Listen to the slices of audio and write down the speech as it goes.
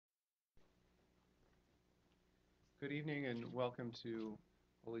Good evening and welcome to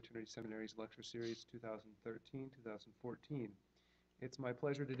Holy Trinity Seminary's Lecture Series 2013-2014. It's my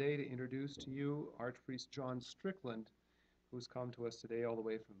pleasure today to introduce to you Archpriest John Strickland, who's come to us today all the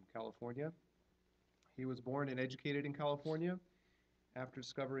way from California. He was born and educated in California after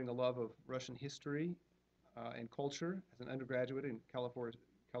discovering a love of Russian history and culture as an undergraduate in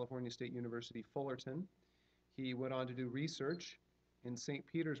California State University, Fullerton. He went on to do research in St.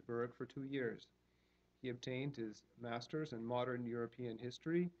 Petersburg for 2 years. He obtained his master's in modern European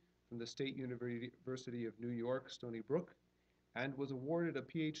history from the State University of New York, Stony Brook, and was awarded a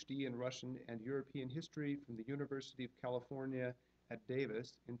PhD in Russian and European history from the University of California at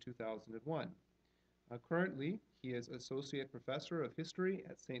Davis in 2001. Currently, he is Associate Professor of History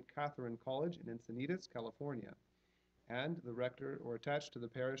at St. Catherine College in Encinitas, California, and the rector or attached to the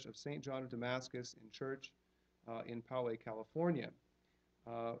parish of St. John of Damascus in Church in Poway, California.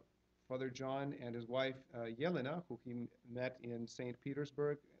 Father John and his wife Yelena, who he met in St.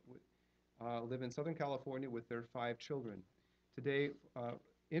 Petersburg, live in Southern California with their 5 children. Today,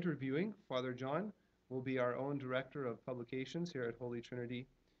 interviewing Father John will be our own Director of Publications here at Holy Trinity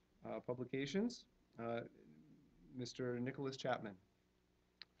Publications, Mr. Nicholas Chapman.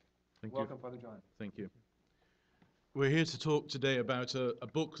 Welcome, Father John. Thank you. We're here to talk today about a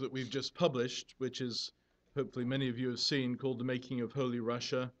book that we've just published, which is, hopefully many of you have seen, called The Making of Holy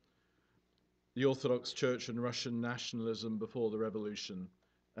Russia, the Orthodox Church and Russian Nationalism Before the Revolution.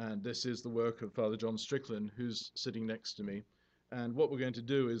 And this is the work of Father John Strickland, who's sitting next to me. And what we're going to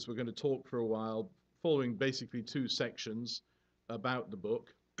do is we're going to talk for a while, following basically 2 sections about the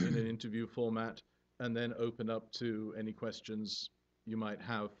book in an interview format, and then open up to any questions you might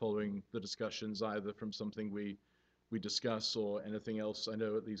have following the discussions, either from something we discuss or anything else. I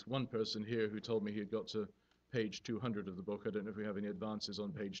know at least one person here who told me he had got to page 200 of the book. I don't know if we have any advances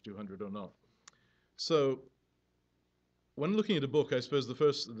on page 200 or not. So, when looking at a book, I suppose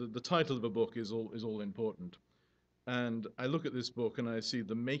the title of a book is all important. And I look at this book and I see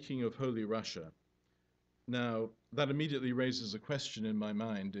The Making of Holy Russia. Now, that immediately raises a question in my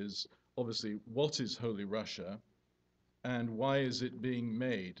mind: is obviously, what is Holy Russia, and why is it being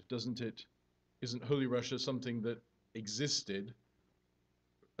made? Isn't Holy Russia something that existed?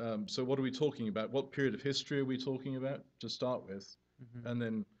 So what are we talking about? What period of history are we talking about to start with?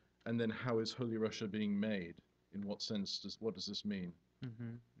 Mm-hmm. And then how is Holy Russia being made? In what sense what does this mean?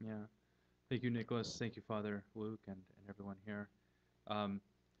 Mm-hmm. Yeah. Thank you, Nicholas. Thank you, Father Luke, and everyone here.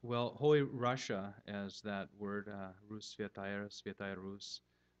 Well, Holy Russia, as that word, Rus Svetaya Rus,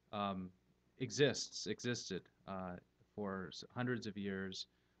 existed for hundreds of years.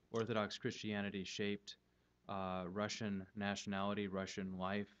 Orthodox Christianity shaped Russian nationality, Russian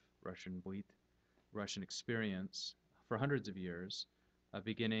life, Russian byt, Russian experience for hundreds of years,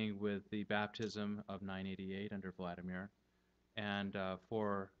 beginning with the baptism of 988 under Vladimir. And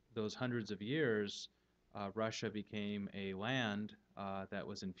for those hundreds of years, Russia became a land that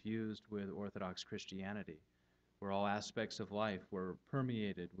was infused with Orthodox Christianity, where all aspects of life were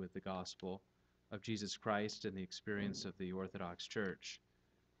permeated with the gospel of Jesus Christ and the experience of the Orthodox Church.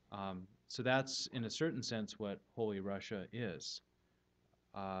 So that's, in a certain sense, what Holy Russia is.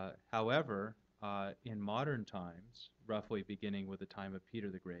 However, in modern times, roughly beginning with the time of Peter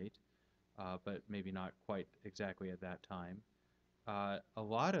the Great, but maybe not quite exactly at that time, a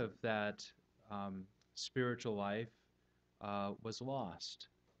lot of that spiritual life was lost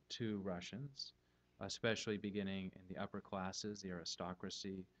to Russians, especially beginning in the upper classes, the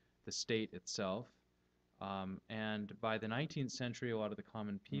aristocracy, the state itself. And by the 19th century, a lot of the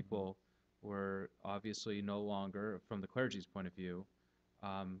common people were obviously no longer, from the clergy's point of view,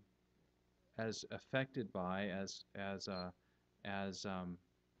 as affected by, as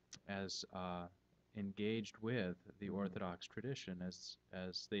engaged with the Orthodox tradition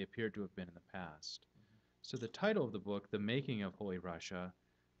as they appeared to have been in the past. So the title of the book, The Making of Holy Russia,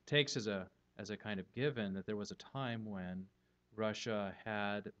 takes as a kind of given that there was a time when Russia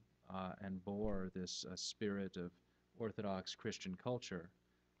had and bore this spirit of Orthodox Christian culture.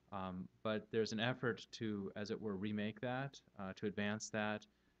 But there's an effort to, as it were, remake that, to advance that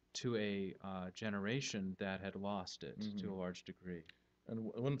to a generation that had lost it to a large degree. And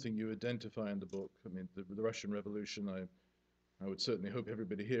one thing you identify in the book, I mean, the Russian Revolution, I would certainly hope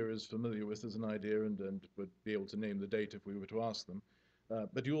everybody here is familiar with as an idea and would be able to name the date if we were to ask them.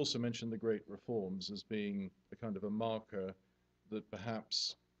 But you also mentioned the Great Reforms as being a kind of a marker that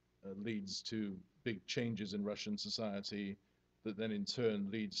perhaps leads to big changes in Russian society, that then in turn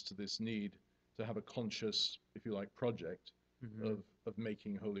leads to this need to have a conscious, if you like, project of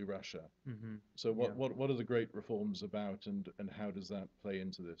making Holy Russia. So what are the Great Reforms about, and how does that play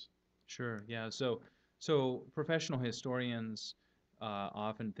into this? Sure, yeah. So So professional historians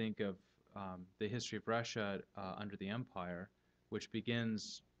often think of the history of Russia under the Empire, which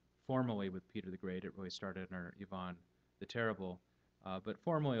begins formally with Peter the Great. It really started under Ivan the Terrible, but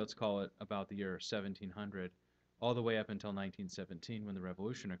formally, let's call it about the year 1700, all the way up until 1917 when the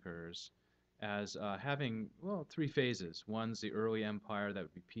revolution occurs, as having, well, three phases. One's the early empire, that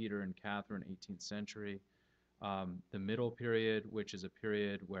would be Peter and Catherine, 18th century. The middle period, which is a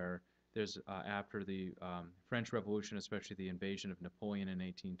period where there's, after the French Revolution, especially the invasion of Napoleon in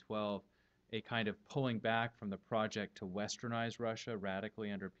 1812, a kind of pulling back from the project to westernize Russia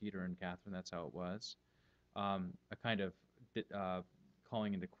radically under Peter and Catherine. That's how it was. A kind of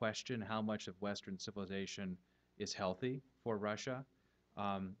calling into question how much of Western civilization is healthy for Russia,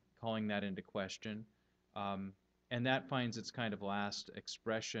 calling that into question. And that finds its kind of last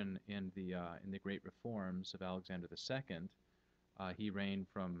expression in the Great Reforms of Alexander II. He reigned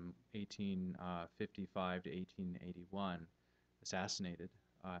from 1855 to 1881, assassinated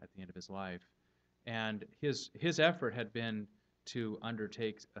at the end of his life. And his effort had been to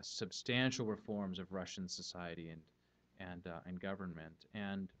undertake substantial reforms of Russian society and government.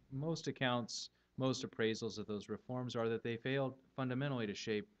 And most accounts, most appraisals of those reforms are that they failed fundamentally to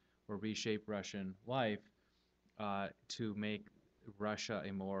shape or reshape Russian life to make Russia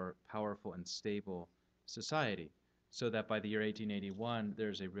a more powerful and stable society, so that by the year 1881,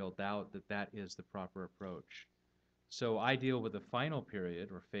 there's a real doubt that that is the proper approach. So I deal with the final period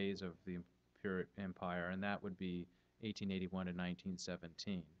or phase of the empire, and that would be 1881 to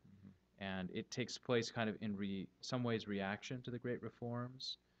 1917. And it takes place kind of in some ways reaction to the Great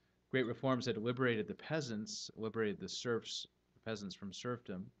Reforms. Great Reforms that liberated the peasants, liberated the serfs, the peasants from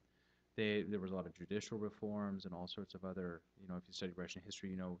serfdom. There was a lot of judicial reforms and all sorts of other, if you study Russian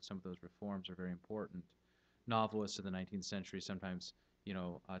history, some of those reforms are very important. Novelists of the 19th century sometimes,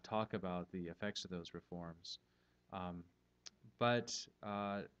 talk about the effects of those reforms. But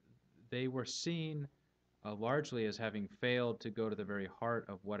they were seen largely as having failed to go to the very heart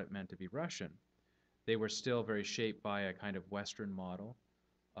of what it meant to be Russian. They were still very shaped by a kind of Western model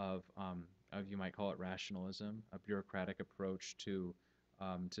of you might call it rationalism, a bureaucratic approach to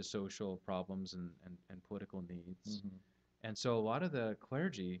social problems and political needs. Mm-hmm. And so a lot of the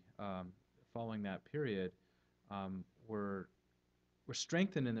clergy following that period were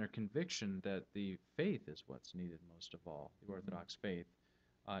strengthened in their conviction that the faith is what's needed most of all, the Orthodox faith,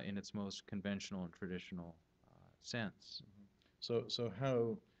 in its most conventional and traditional sense. Mm-hmm.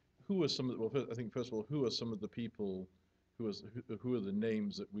 So who are some of the, well, I think first of all, who are some of the people, who are the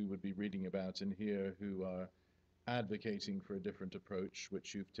names that we would be reading about in here who are advocating for a different approach,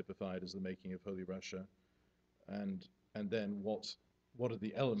 which you've typified as the making of Holy Russia, and then what are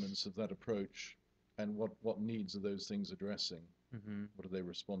the elements of that approach, and what needs are those things addressing? Mm-hmm. What are they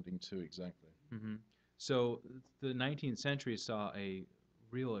responding to exactly? Mm-hmm. So the 19th century saw a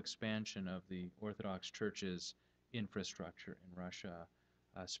real expansion of the Orthodox Church's infrastructure in Russia,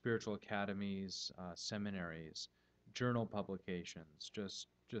 spiritual academies, seminaries, journal publications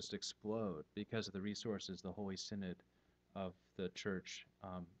just explode because of the resources the Holy Synod of the Church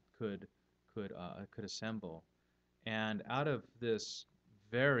could assemble. And out of this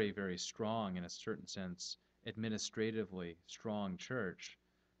very, very strong, in a certain sense, administratively strong church,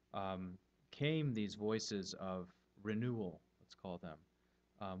 came these voices of renewal, let's call them.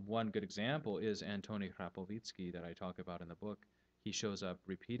 One good example is Antoni Hrapovitsky that I talk about in the book. He shows up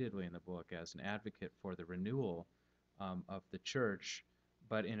repeatedly in the book as an advocate for the renewal of the church,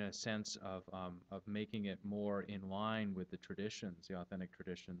 but in a sense of making it more in line with the traditions, the authentic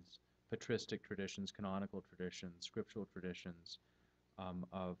traditions, patristic traditions, canonical traditions, scriptural traditions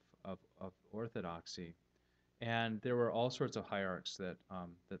of Orthodoxy. And there were all sorts of hierarchs that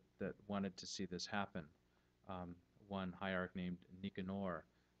wanted to see this happen. One hierarch named Nicanor,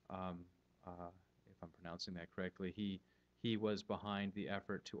 if I'm pronouncing that correctly, he was behind the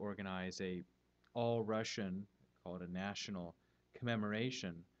effort to organize a all-Russian, call it a national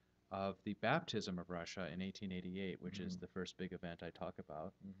commemoration of the baptism of Russia in 1888, which mm-hmm. is the first big event I talk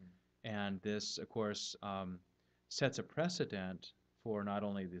about. Mm-hmm. And this, of course, sets a precedent for not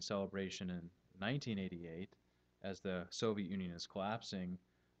only the celebration in 1988, as the Soviet Union is collapsing,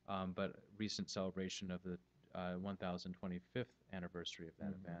 but recent celebration of the 1025th anniversary of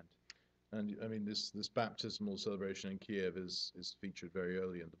that mm-hmm. event. And I mean, this baptismal celebration in Kiev is featured very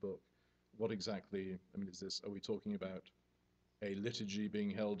early in the book. What exactly, I mean, are we talking about a liturgy being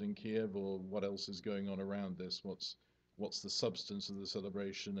held in Kiev, or what else is going on around this? What's the substance of the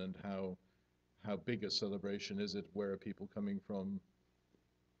celebration, and how big a celebration is it? Where are people coming from?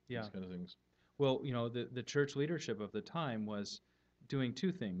 Yeah. These kind of things. Well, the church leadership of the time was doing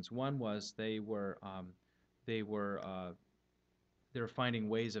two things. One was they were finding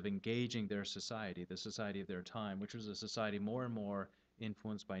ways of engaging their society, the society of their time, which was a society more and more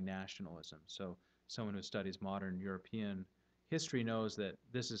influenced by nationalism. So someone who studies modern European history knows that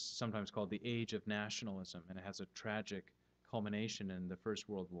this is sometimes called the age of nationalism, and it has a tragic culmination in the First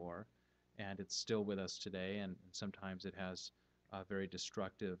World War, and it's still with us today, and sometimes it has very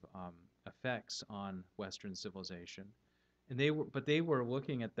destructive effects on Western civilization. And they were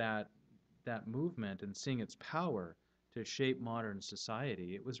looking at that movement and seeing its power to shape modern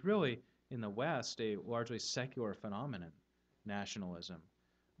society. It was really, in the West, a largely secular phenomenon, nationalism.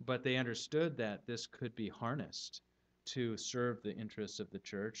 But they understood that this could be harnessed to serve the interests of the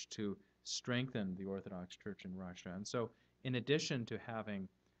church, to strengthen the Orthodox Church in Russia. And so, in addition to having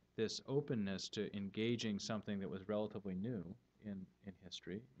this openness to engaging something that was relatively new in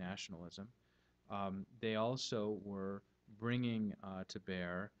history, nationalism, they also were bringing to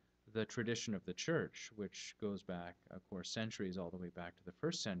bear the tradition of the church, which goes back, of course, centuries, all the way back to the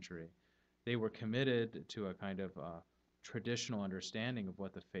first century. They were committed to a kind of traditional understanding of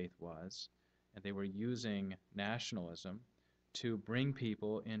what the faith was, and they were using nationalism to bring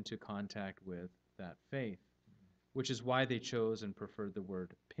people into contact with that faith, which is why they chose and preferred the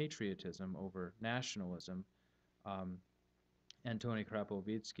word patriotism over nationalism. Antony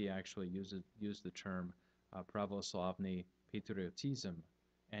Krapovitsky actually used the term pravoslavny patriotism,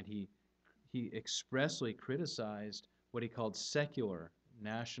 and he expressly criticized what he called secular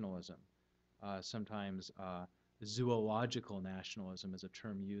nationalism. Sometimes zoological nationalism is a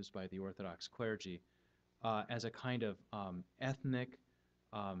term used by the Orthodox clergy as a kind of ethnic,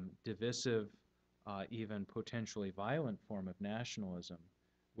 divisive, even potentially violent form of nationalism,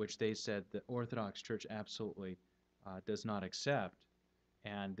 which they said the Orthodox Church absolutely does not accept.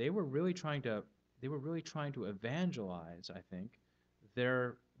 And they were really trying to evangelize, I think,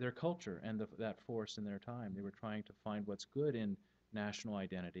 their culture and that force in their time. They were trying to find what's good in national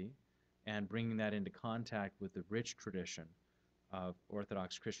identity and bringing that into contact with the rich tradition of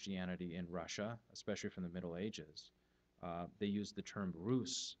Orthodox Christianity in Russia, especially from the Middle Ages. They used the term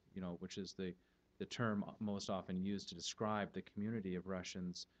Rus, which is the term most often used to describe the community of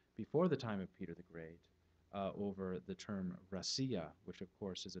Russians before the time of Peter the Great, over the term Rossiya, which of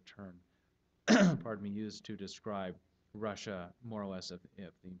course is a term, pardon me, used to describe Russia more or less of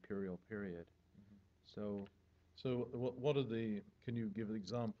the imperial period. So what are can you give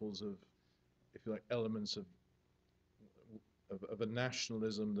examples of, if you like, elements of a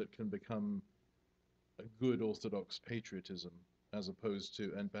nationalism that can become a good Orthodox patriotism, as opposed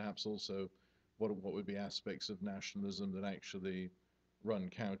to, and perhaps also what would be aspects of nationalism that actually run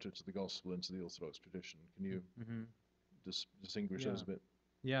counter to the gospel and to the Orthodox tradition? Can you distinguish those a bit?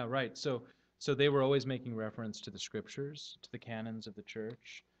 Yeah, right. So they were always making reference to the scriptures, to the canons of the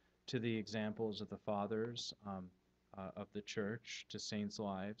church, to the examples of the fathers of the church, to saints'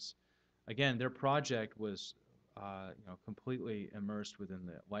 lives. Again, their project was completely immersed within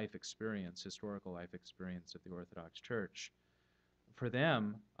the life experience, historical life experience of the Orthodox Church. For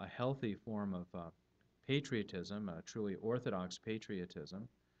them, a healthy form of patriotism, a truly Orthodox patriotism,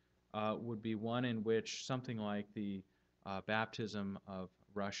 would be one in which something like the baptism of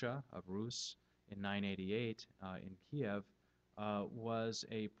Russia, of Rus, in 988 in Kiev, was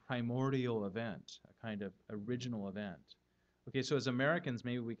a primordial event, a kind of original event. Okay, so as Americans,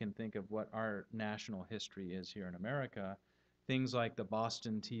 maybe we can think of what our national history is here in America. Things like the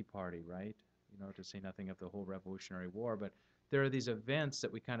Boston Tea Party, right? To say nothing of the whole Revolutionary War, but there are these events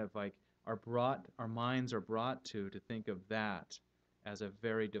that we kind of like our minds are brought to think of that as a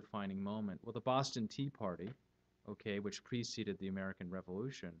very defining moment. Well, the Boston Tea Party, okay, which preceded the American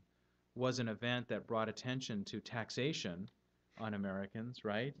Revolution, was an event that brought attention to taxation on Americans,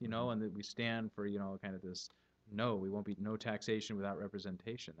 right? And that we stand for, kind of this, no, we won't be no taxation without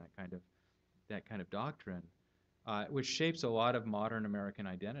representation, that kind of doctrine, which shapes a lot of modern American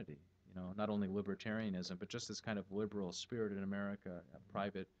identity. Not only libertarianism, but just this kind of liberal spirit in America,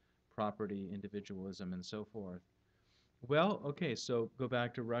 private property, individualism, and so forth. Well, okay, so go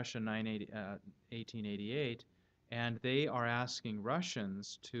back to Russia, 1888, and they are asking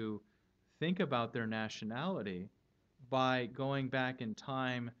Russians to think about their nationality by going back in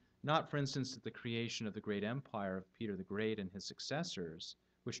time, not, for instance, to the creation of the great empire of Peter the Great and his successors,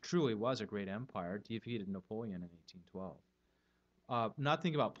 which truly was a great empire, defeated Napoleon in 1812. Not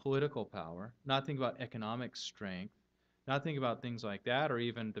think about political power, not think about economic strength, not think about things like that, or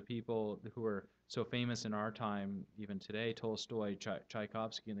even the people who are so famous in our time, even today, Tolstoy,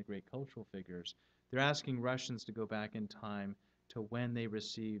 Tchaikovsky, and the great cultural figures. They're asking Russians to go back in time to when they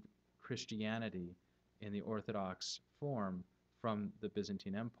received Christianity in the Orthodox form from the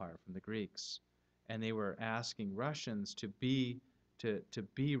Byzantine Empire, from the Greeks, and they were asking Russians to be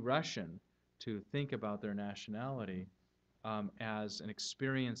Russian, to think about their nationality as an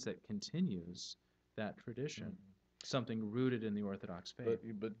experience that continues that tradition, something rooted in the Orthodox faith.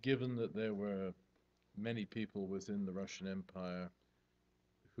 But given that there were many people within the Russian Empire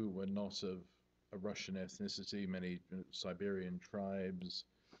who were not of a Russian ethnicity, many Siberian tribes,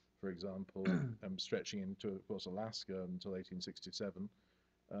 for example, stretching into, of course, Alaska until 1867,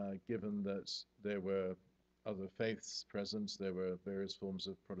 given that there were other faiths present, there were various forms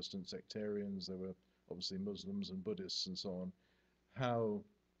of Protestant sectarians, there were obviously Muslims and Buddhists and so on.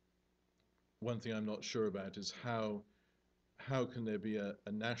 One thing I'm not sure about is how can there be a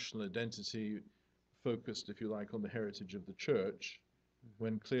national identity focused, if you like, on the heritage of the church,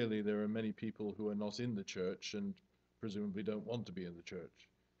 when clearly there are many people who are not in the church and presumably don't want to be in the church?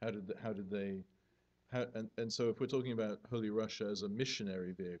 And so if we're talking about Holy Russia as a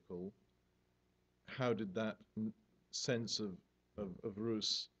missionary vehicle, how did that sense of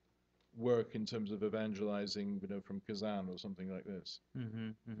Rus work in terms of evangelizing, from Kazan or something like this?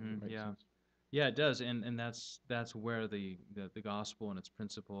 Yeah. Sense? Yeah, it does, and that's where the gospel and its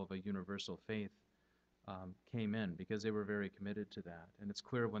principle of a universal faith came in, because they were very committed to that. And it's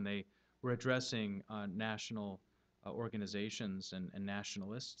clear when they were addressing national organizations and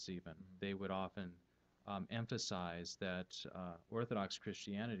nationalists even, they would often emphasize that Orthodox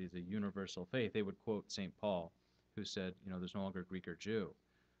Christianity is a universal faith. They would quote St. Paul, who said, there's no longer Greek or Jew.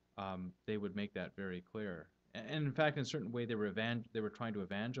 They would make that very clear. And in fact, in a certain way, they were trying to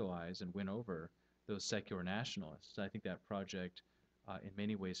evangelize and win over those secular nationalists. I think that project, in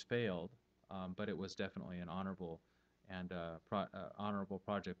many ways, failed, but it was definitely an honorable and honorable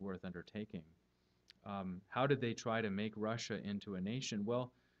project worth undertaking. How did they try to make Russia into a nation?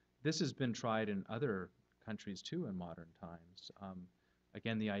 Well, this has been tried in other countries too in modern times.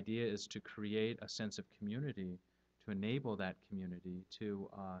 Again, the idea is to create a sense of community, to enable that community to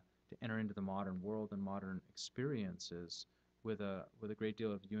enter into the modern world and modern experiences with a great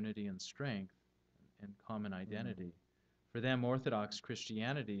deal of unity and strength and common identity. For them, Orthodox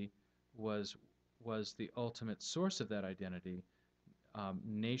Christianity was the ultimate source of that identity.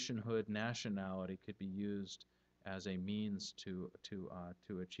 Nationhood, nationality could be used as a means to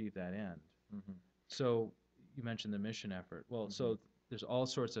achieve that end. So you mentioned the mission effort. Well, so there's all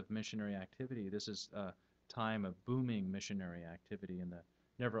sorts of missionary activity. This is a time of booming missionary activity in the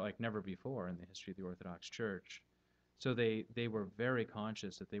never before in the history of the Orthodox Church. So they were very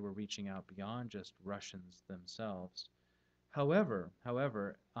conscious that they were reaching out beyond just Russians themselves. However,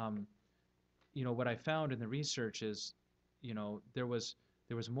 what I found in the research is, there was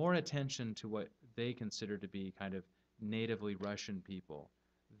more attention to what they considered to be kind of natively Russian people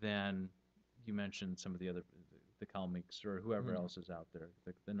than you mentioned some of the other, the Kalmyks or whoever else is out there,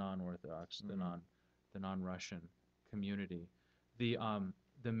 the non-Orthodox, the non-Russian community.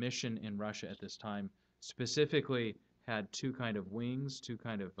 The mission in Russia at this time specifically had two kind of wings, two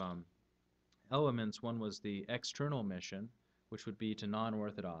kind of elements. One was the external mission, which would be to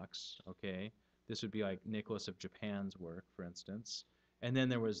non-Orthodox, okay? This would be like Nicholas of Japan's work, for instance. And then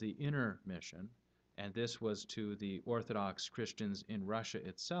there was the inner mission, and this was to the Orthodox Christians in Russia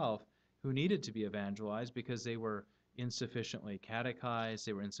itself who needed to be evangelized because they were insufficiently catechized,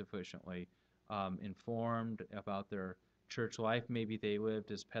 they were insufficiently informed about their church life. Maybe they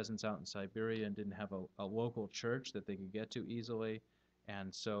lived as peasants out in Siberia and didn't have a local church that they could get to easily.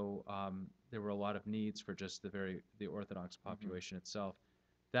 And so there were a lot of needs for just the Orthodox population itself.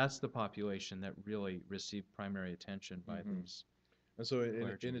 That's the population that really received primary attention by these. And so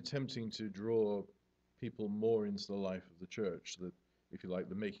in attempting to draw people more into the life of the church, that, if you like,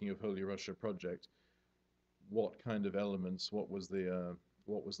 the Making of Holy Russia project, what kind of elements, what was the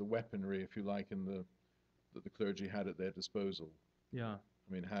weaponry, if you like, that the clergy had at their disposal? Yeah.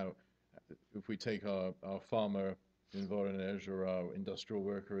 I mean, if we take our farmer in Voronezh or our industrial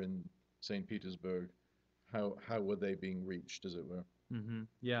worker in St. Petersburg, how were they being reached, as it were?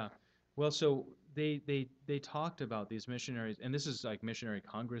 Yeah. Well, so they talked about these missionaries, and this is like missionary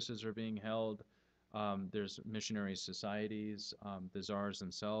congresses are being held. There's missionary societies. The czars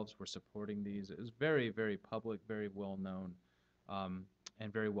themselves were supporting these. It was very, very public, very well known,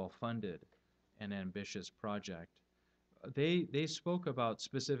 and very well funded, an ambitious project. They spoke about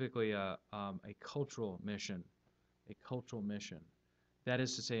specifically a cultural mission, That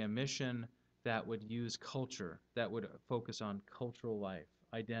is to say, a mission that would use culture, that would focus on cultural life,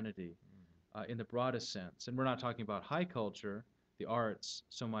 identity, in the broadest sense. And we're not talking about high culture, the arts,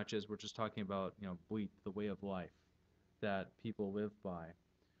 so much as we're just talking about, Buit, the way of life that people live by.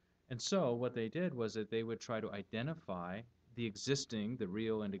 And so what they did was that they would try to identify the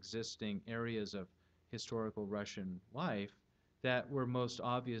real and existing areas of historical Russian life that were most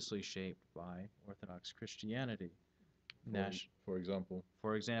obviously shaped by Orthodox Christianity. For example.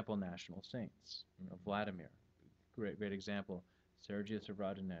 For example, national saints. Vladimir, great example. Sergius of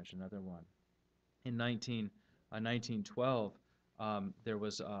Radonezh, another one. In 1912, there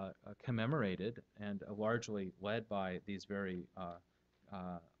was commemorated and largely led by these very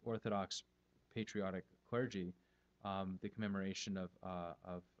Orthodox patriotic clergy, the commemoration of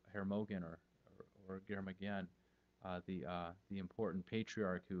Hermogen or Germagen, the important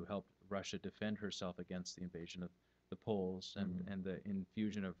patriarch who helped Russia defend herself against the invasion of the Poles and the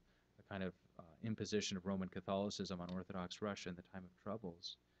infusion of a kind of imposition of Roman Catholicism on Orthodox Russia in the time of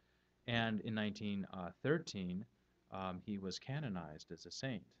troubles. And in 1913, he was canonized as a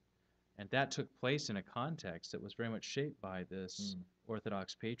saint. And that took place in a context that was very much shaped by this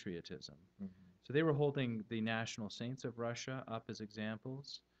Orthodox patriotism. So they were holding the national saints of Russia up as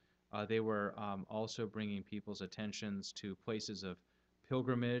examples. They were also bringing people's attentions to places of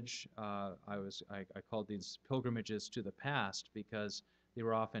pilgrimage. I called these pilgrimages to the past because they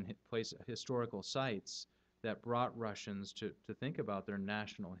were often historical sites that brought Russians to think about their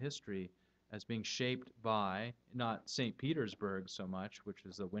national history as being shaped by not St. Petersburg so much, which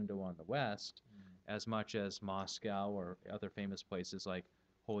is the window on the west, as much as Moscow or other famous places like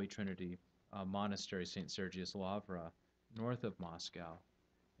Holy Trinity Monastery, St. Sergius Lavra, north of Moscow.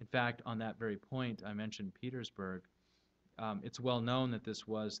 In fact, on that very point, I mentioned Petersburg. It's well known that this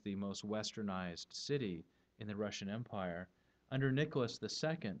was the most westernized city in the Russian Empire. Under Nicholas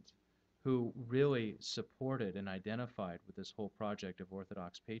II, who really supported and identified with this whole project of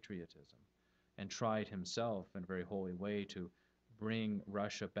Orthodox patriotism and tried himself in a very holy way to bring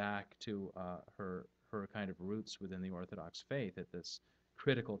Russia back to her kind of roots within the Orthodox faith at this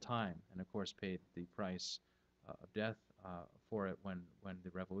critical time, and of course paid the price of death for it when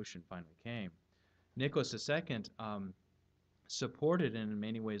the revolution finally came. Nicholas II supported and in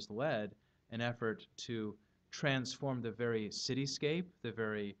many ways led an effort to transform the very cityscape, the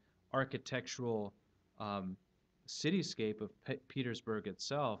very architectural cityscape of Petersburg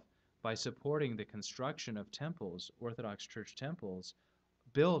itself by supporting the construction of temples, Orthodox Church temples,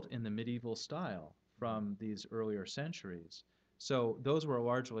 built in the medieval style from these earlier centuries. So those were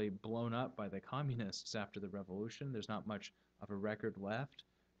largely blown up by the communists after the revolution. There's not much of a record left,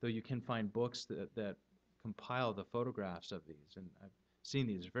 though you can find books that compile the photographs of these, and I've seen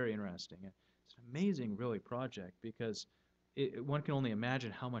these. They're very interesting. It's an amazing, really, project because one can only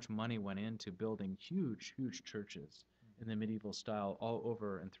imagine how much money went into building huge, huge churches in the medieval style all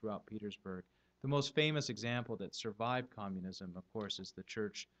over and throughout Petersburg. The most famous example that survived communism, of course, is the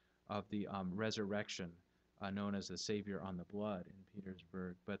Church of the Resurrection, known as the Savior on the Blood in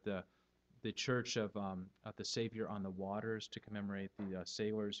Petersburg. But the Church of the Savior on the Waters, to commemorate the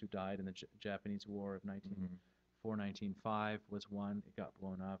sailors who died in the Japanese War of 1904-1905, was one. It got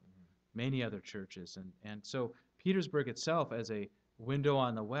blown up. Many other churches. And so Petersburg itself, as a window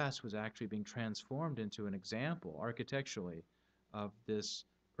on the West, was actually being transformed into an example, architecturally, of this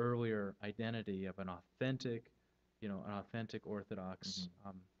earlier identity of an authentic Orthodox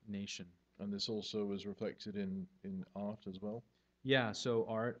nation. And this also was reflected in art as well? Yeah, so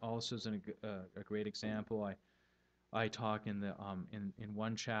art also is a great example. I talk in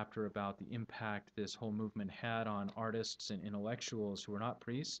one chapter about the impact this whole movement had on artists and intellectuals who were not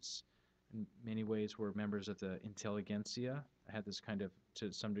priests. In many ways were members of the intelligentsia. I had this kind of,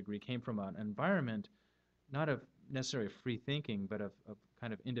 to some degree, came from an environment not of necessarily free thinking, but of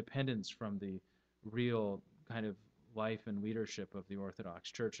kind of independence from the real kind of life and leadership of the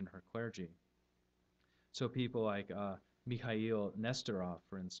Orthodox Church and her clergy. So people like Mikhail Nestorov,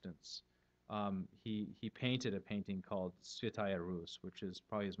 for instance, he painted a painting called Svятая Rus, which is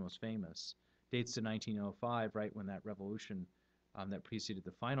probably his most famous. Dates to 1905, right when that revolution that preceded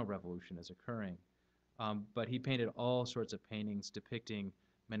the final revolution is occurring. But he painted all sorts of paintings depicting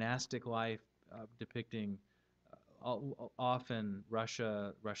monastic life, depicting often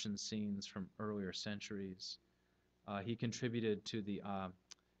Russian scenes from earlier centuries. He contributed to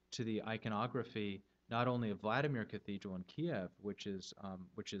the iconography not only of Vladimir Cathedral in Kiev, which is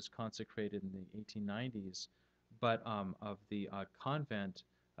consecrated in the 1890s, but of the convent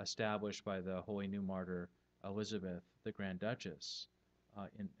established by the Holy New Martyr Elizabeth, the Grand Duchess,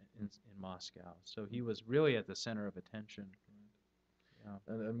 in Moscow. So he was really at the center of attention. Yeah.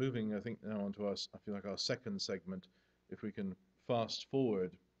 And moving, I think, now onto I feel like our second segment, if we can fast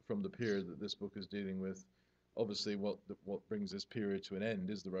forward from the period that this book is dealing with. Obviously, what brings this period to an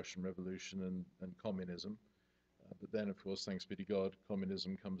end is the Russian Revolution and communism. But then, of course, thanks be to God,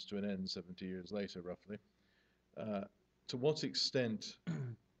 communism comes to an end 70 years later, roughly. to what extent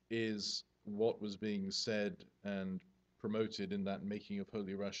is what was being said and promoted in that making of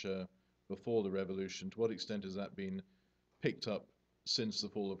Holy Russia before the revolution, to what extent has that been picked up since the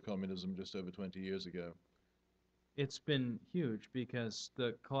fall of communism just over 20 years ago? It's been huge because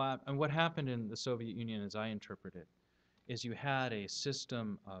the collapse, and what happened in the Soviet Union, as I interpret it, is you had a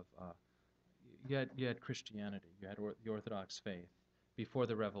system of, you had Christianity, you had the Orthodox faith. Before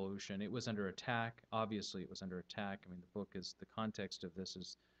the revolution, it was under attack. Obviously, it was under attack. I mean, the book is, the context of this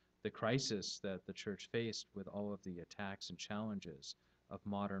is the crisis that the church faced with all of the attacks and challenges of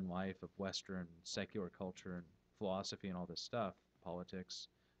modern life, of Western secular culture and philosophy and all this stuff, politics,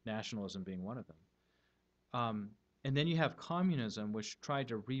 nationalism being one of them. And then you have communism, which tried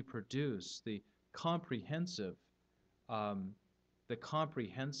to reproduce comprehensive, the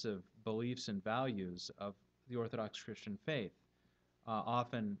comprehensive beliefs and values of the Orthodox Christian faith,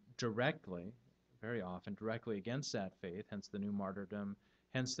 often directly, very often directly against that faith, hence the new martyrdom,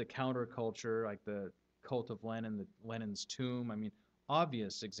 hence the counterculture, like the cult of Lenin, Lenin's tomb. I mean,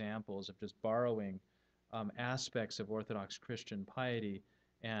 obvious examples of just borrowing aspects of Orthodox Christian piety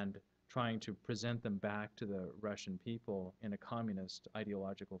and trying to present them back to the Russian people in a communist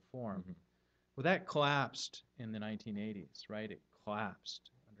ideological form. Mm-hmm. Well, that collapsed in the 1980s, right? It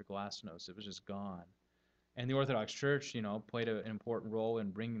collapsed under Glasnost. It was just gone. And the Orthodox Church, played an important role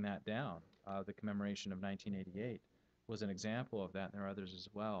in bringing that down. The commemoration of 1988 was an example of that, and there are others as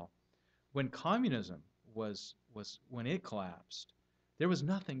well. When communism when it collapsed, there was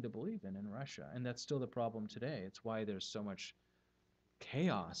nothing to believe in Russia, and that's still the problem today. It's why there's so much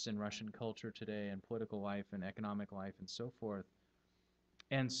chaos in Russian culture today, and political life and economic life and so forth.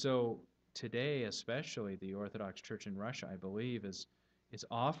 And so today, especially, the Orthodox Church in Russia, I believe, is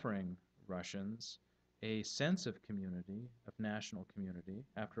offering Russians a sense of community, of national community.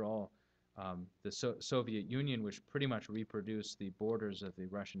 After all, the Soviet Union, which pretty much reproduced the borders of the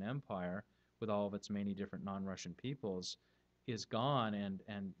Russian Empire with all of its many different non-Russian peoples, is gone,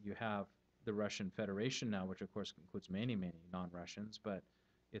 and you have the Russian Federation now, which of course includes many, many non-Russians, but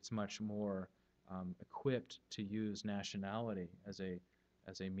it's much more equipped to use nationality as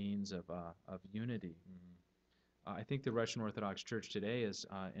a means of unity. Mm-hmm. I think the Russian Orthodox Church today is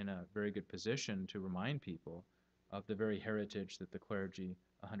in a very good position to remind people of the very heritage that the clergy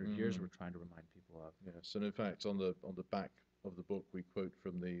 100 years were trying to remind people of. Yes, and in fact, on the back of the book, we quote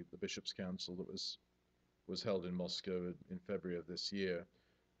from the Bishops' Council that was held in Moscow in February of this year.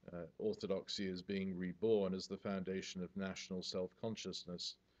 Orthodoxy is being reborn as the foundation of national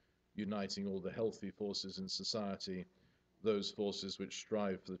self-consciousness, uniting all the healthy forces in society, those forces which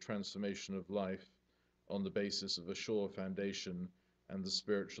strive for the transformation of life on the basis of a sure foundation and the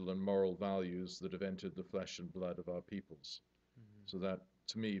spiritual and moral values that have entered the flesh and blood of our peoples. Mm-hmm. So that,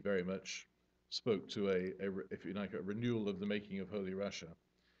 to me, very much spoke to if you like, a renewal of the making of Holy Russia.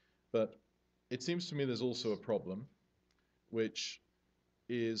 But it seems to me there's also a problem, which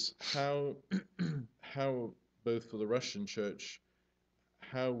is how both for the Russian Church,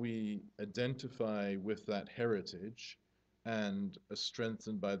 how we identify with that heritage and are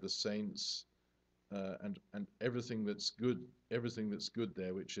strengthened by the saints and everything that's good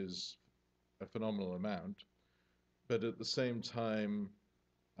there, which is a phenomenal amount. But at the same time,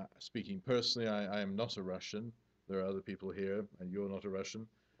 speaking personally, I am not a Russian. There are other people here, and you're not a Russian.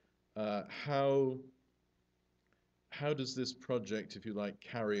 How does this project, if you like,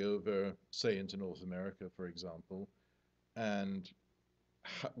 carry over, say, into North America, for example, and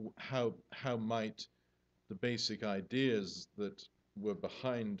how might the basic ideas that were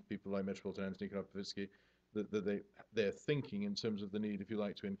behind people like Metropolitan Anthony Kropotevsky, that they're thinking in terms of the need, if you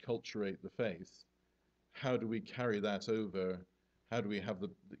like, to enculturate the faith, how do we carry that over? How do we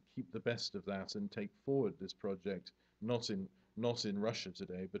keep the best of that and take forward this project, not in Russia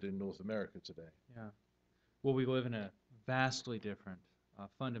today, but in North America today? Yeah. Well, we live in a vastly different,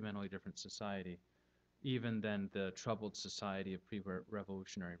 fundamentally different society, even than the troubled society of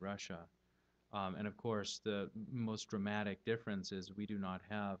pre-revolutionary Russia. And of course, the most dramatic difference is we do not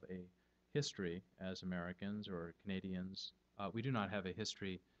have a history as Americans or Canadians. We do not have a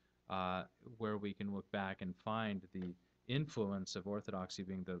history where we can look back and find the influence of Orthodoxy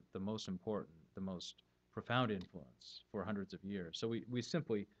being the most important, the most profound influence for hundreds of years. So we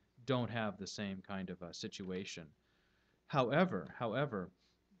simply don't have the same kind of situation. However,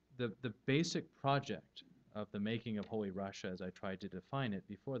 the basic project of the making of Holy Russia, as I tried to define it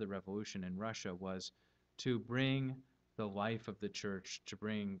before the revolution in Russia, was to bring the life of the church, to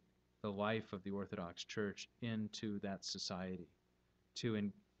bring the life of the Orthodox Church into that society,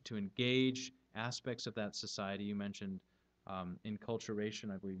 to engage aspects of that society. You mentioned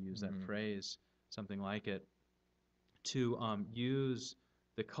enculturation, I believe you used that phrase, something like it, to use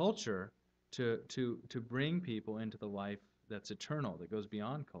the culture to bring people into the life that's eternal, that goes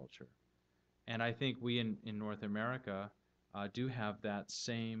beyond culture. And I think we in North America do have that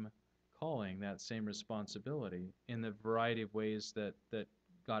same calling, that same responsibility in the variety of ways that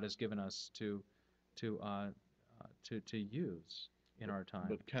God has given us to use in our time.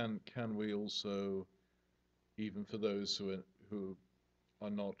 But can we also, even for those who are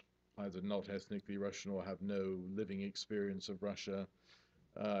not either not ethnically Russian or have no living experience of Russia,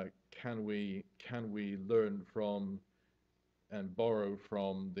 can we learn from and borrow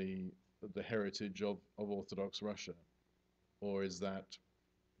from the heritage of Orthodox Russia, or is that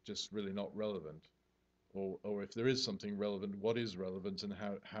just really not relevant? Or if there is something relevant, what is relevant, and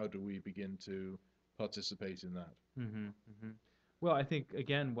how do we begin to participate in that? Mm-hmm, mm-hmm. Well, I think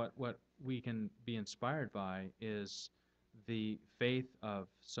again, what we can be inspired by is the faith of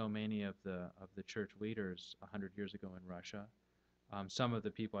so many of the church leaders 100 years ago in Russia. Some of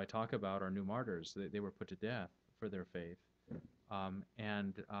the people I talk about are new martyrs. They were put to death for their faith,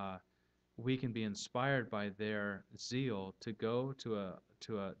 and we can be inspired by their zeal to go to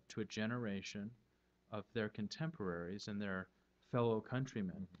a generation of their contemporaries and their fellow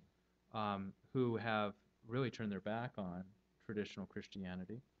countrymen who have really turned their back on traditional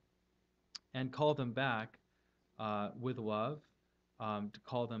Christianity, and call them back with love, to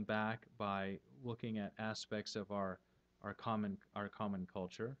call them back by looking at aspects of our common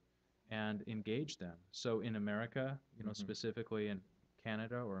culture and engage them. So in America, specifically in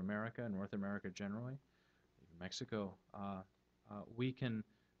Canada or America, North America generally, even Mexico, we can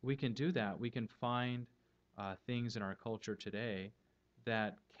do that. We can find things in our culture today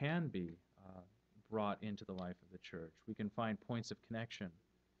that can be brought into the life of the church. We can find points of connection.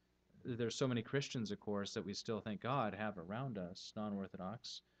 There's so many Christians, of course, that we still, thank God, have around us,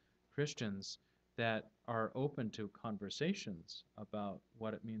 non-Orthodox Christians, that are open to conversations about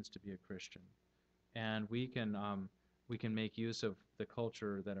what it means to be a Christian. And we can make use of the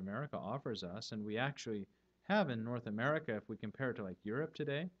culture that America offers us, and we actually have in North America, if we compare it to like Europe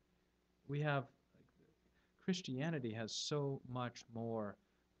today, we have Christianity has so much more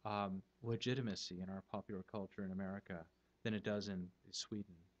legitimacy in our popular culture in America than it does in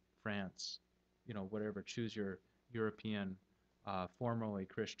Sweden, France, whatever, choose your European, formerly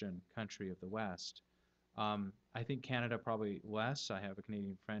Christian country of the West. I think Canada probably less. I have a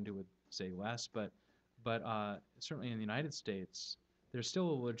Canadian friend who would say less, but certainly in the United States, there's still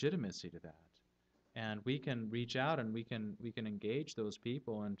a legitimacy to that, and we can reach out and we can engage those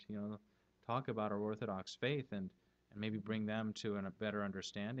people and talk about our Orthodox faith and maybe bring them to a better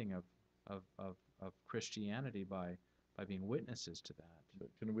understanding of Christianity by being witnesses to that. But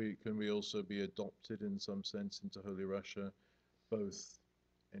can we also be adopted in some sense into Holy Russia, both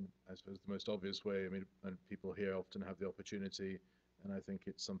in, I suppose, the most obvious way? I mean, and people here often have the opportunity, and I think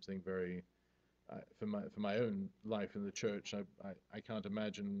it's something very, for my own life in the church, I can't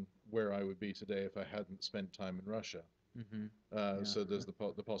imagine where I would be today if I hadn't spent time in Russia. Mm-hmm. So there's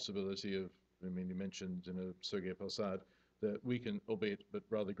the possibility of, I mean, you mentioned Sergei Posad, that we can, albeit at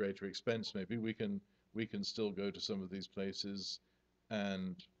rather greater expense maybe, we can still go to some of these places,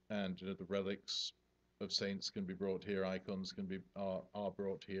 and the relics of saints can be brought here, icons are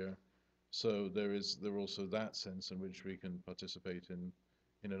brought here. So there also that sense in which we can participate in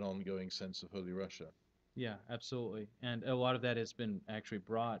an ongoing sense of Holy Russia. Yeah, absolutely. And a lot of that has been actually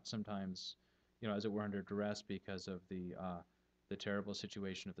brought sometimes, as it were, under duress because of the terrible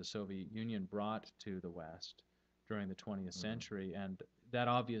situation of the Soviet Union brought to the West during the 20th century. And that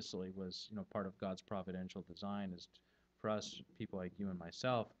obviously was, part of God's providential design, is for us, people like you and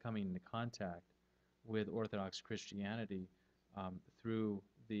myself, coming into contact with Orthodox Christianity through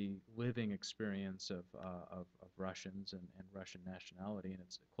the living experience of Russians and Russian nationality and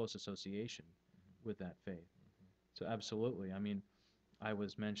its close association with that faith. So absolutely. I mean, I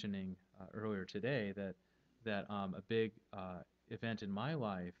was mentioning earlier today that a big event in my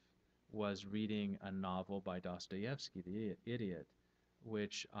life was reading a novel by Dostoevsky, The Idiot,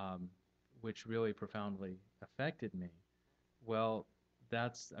 which really profoundly affected me. Well,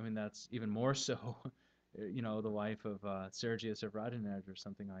 that's even more so, the life of Sergius of Radonezh or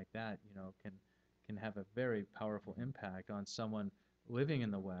something like that, can have a very powerful impact on someone living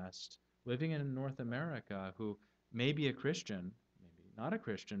in the West, living in North America, who may be a Christian, maybe not a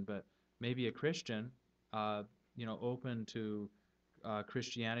Christian, but maybe a Christian, open to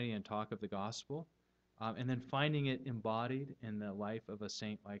Christianity and talk of the gospel, and then finding it embodied in the life of a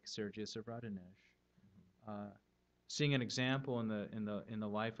saint like Sergius of Radonezh. Seeing an example in the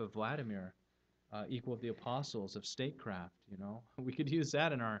life of Vladimir, equal of the apostles of statecraft. We could use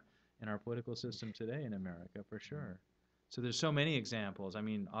that in our political system today in America for sure. So there's so many examples. I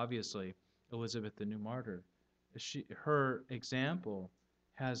mean, obviously, Elizabeth the New Martyr, her example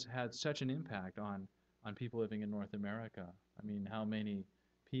has had such an impact on people living in North America. I mean, how many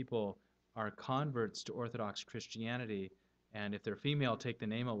people are converts to Orthodox Christianity, and if they're female, take the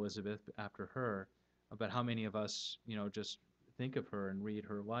name Elizabeth after her. But how many of us, just think of her and read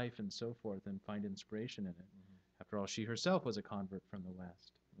her life and so forth and find inspiration in it? After all, she herself was a convert from the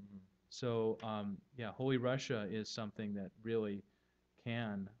West. So, yeah, Holy Russia is something that really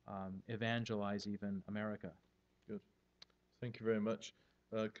can evangelize even America. Good. Thank you very much.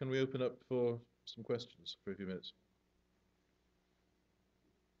 Can we open up for some questions for a few minutes?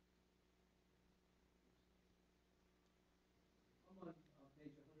 I'm on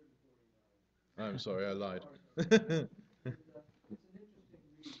page 149. I'm sorry, I lied. It's an interesting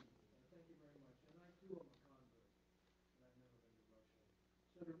read. Thank you very much. And I too am a convert, and I've never been to Russia.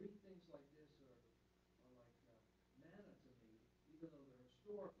 So to read things like this are like manna to me, even though they're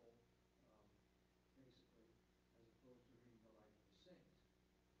historical, basically, as opposed to reading the life of a saint.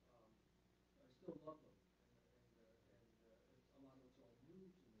 I still love them, and a lot of it's all new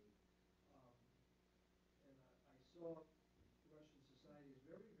to me. And I saw Russian society is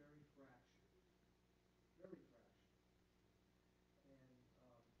very, very fractured, very fractured. And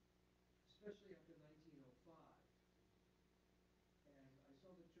especially after 1905. And I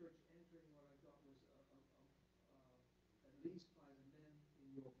saw the church entering what I thought was at least by the men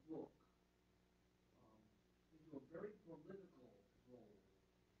in your book, into a very political role.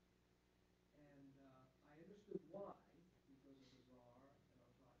 And I understood why, because of the Tsar and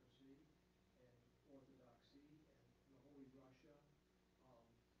autocracy and Orthodoxy and the Holy Russia.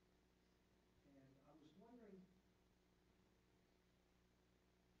 And I was wondering,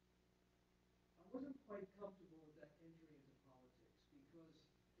 I wasn't quite comfortable with that entry into politics because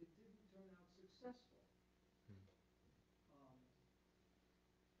it didn't turn out successful. And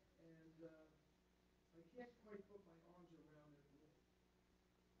I can't quite put my arms around it.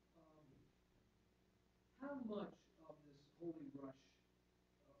 How much of this Holy Rus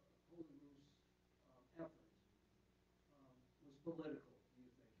effort was political, do you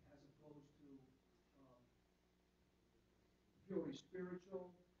think, as opposed to purely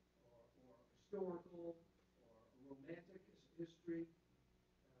spiritual or historical or romantic history,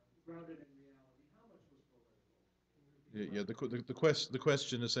 grounded in reality? How much was political? The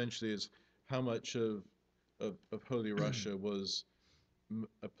question essentially is how much of Holy Russia was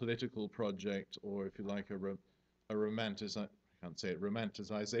a political project, or if you like, I can't say it,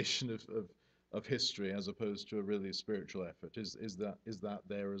 romanticization of history as opposed to a really spiritual effort. Is that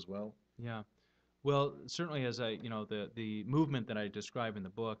there as well? Yeah. Well, certainly as the movement that I describe in the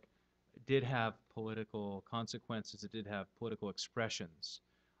book did have political consequences. It did have political expressions.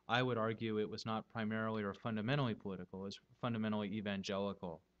 I would argue it was not primarily or fundamentally political. It was fundamentally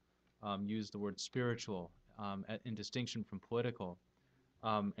evangelical. Used the word spiritual in distinction from political,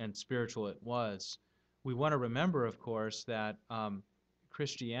 and spiritual it was. We want to remember, of course, that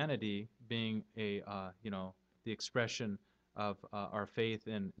Christianity, being the expression of our faith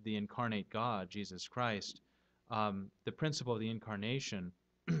in the incarnate God, Jesus Christ, the principle of the incarnation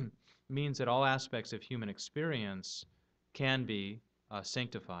means that all aspects of human experience can be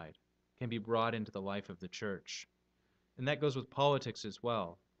sanctified, can be brought into the life of the church. And that goes with politics as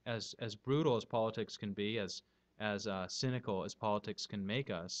well. As brutal as politics can be, as cynical as politics can make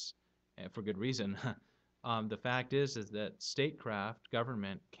us, for good reason, the fact is that statecraft,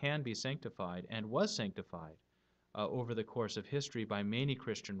 government, can be sanctified and was sanctified over the course of history by many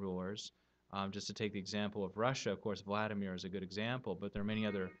Christian rulers. Just to take the example of Russia, of course, Vladimir is a good example, but there are many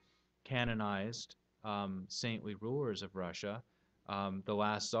other canonized saintly rulers of Russia. The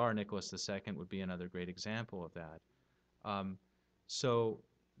last Tsar, Nicholas II, would be another great example of that. So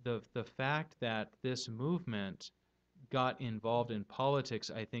the fact that this movement got involved in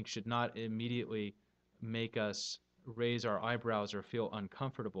politics, I think, should not immediately make us raise our eyebrows or feel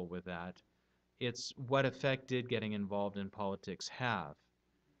uncomfortable with that. It's what effect did getting involved in politics have?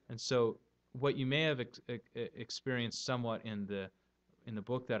 And so what you may have experienced somewhat in the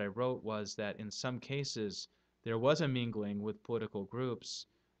book that I wrote was that in some cases there was a mingling with political groups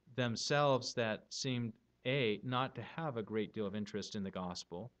themselves that seemed not to have a great deal of interest in the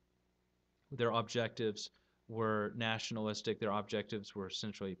gospel. Their objectives were nationalistic. Their objectives were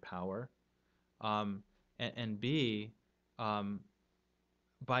essentially power. And B,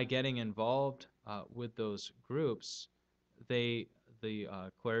 by getting involved with those groups, the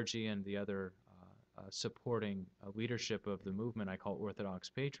clergy and the other supporting leadership of the movement I call Orthodox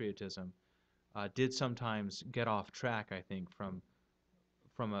patriotism did sometimes get off track, I think, from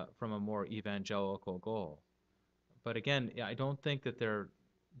a more evangelical goal. But again, I don't think that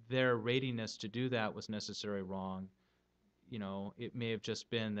their readiness to do that was necessarily wrong. It may have just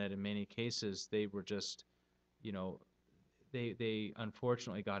been that in many cases they were just, you know, they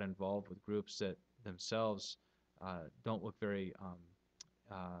unfortunately got involved with groups that themselves don't look very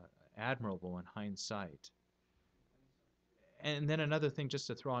admirable in hindsight. And then another thing just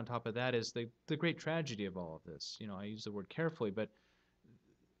to throw on top of that is the great tragedy of all of this. I use the word carefully, but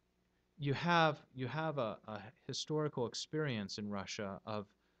you have a historical experience in Russia of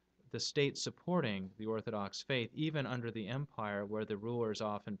the state supporting the Orthodox faith, even under the empire, where the rulers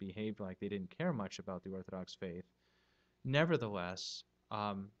often behaved like they didn't care much about the Orthodox faith. Nevertheless,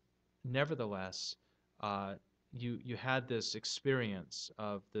 um, nevertheless, you had this experience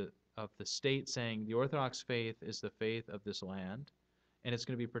of the state saying the Orthodox faith is the faith of this land, and it's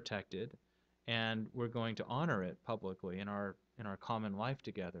going to be protected, and we're going to honor it publicly in our common life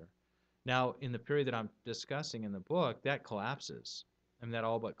together. Now, in the period that I'm discussing in the book, that collapses. I mean, that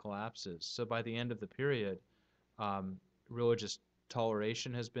all but collapses. So by the end of the period, um, religious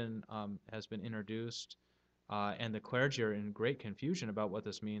toleration has been introduced, and the clergy are in great confusion about what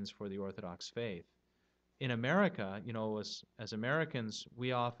this means for the Orthodox faith. In America, as Americans,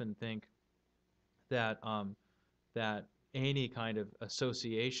 we often think that that any kind of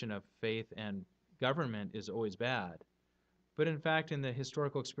association of faith and government is always bad. But in fact, in the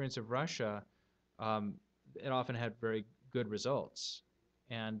historical experience of Russia, um, it often had very good results.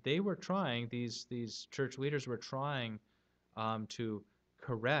 And they were trying, these church leaders were trying to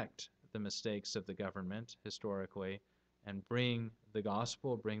correct the mistakes of the government historically and bring the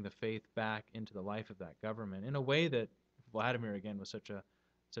gospel, bring the faith back into the life of that government in a way that Vladimir, again, was such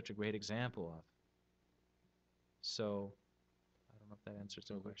a great example of. So, I don't know if that answers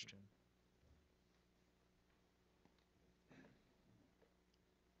the question.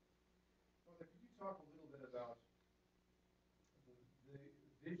 Father, could you talk a little bit about the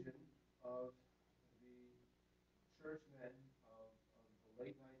vision of the churchmen of the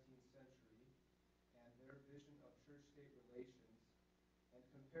late 19th century and their vision of church-state relations, and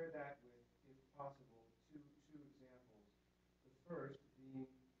compare that with, if possible, two examples. The first being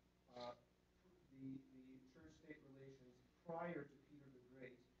the church-state relations prior to Peter the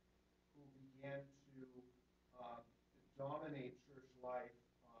Great, who began to dominate church life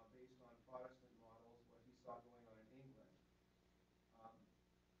based on Protestant models, what he saw going on in England.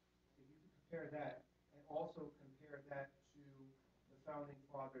 If you could compare that, and also compare that to the founding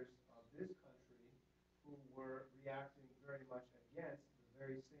fathers of this country, who were reacting very much against the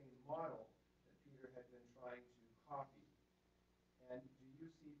very same model that Peter had been trying to copy. And do you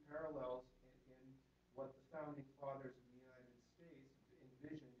see parallels in what the founding fathers of the United States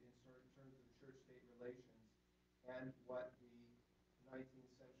envisioned in terms of church-state relations and what the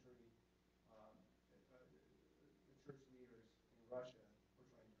 19th century the church leaders in Russia were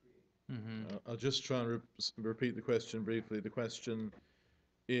trying to create? I'll just try and repeat the question briefly. The question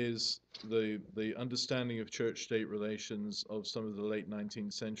is the understanding of church-state relations of some of the late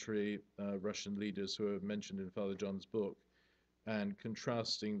 19th century Russian leaders who are mentioned in Father John's book, and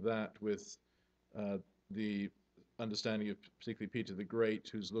contrasting that with the understanding of particularly Peter the Great,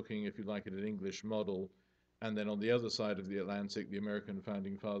 who's looking, if you like, at an English model, and then on the other side of the Atlantic, the American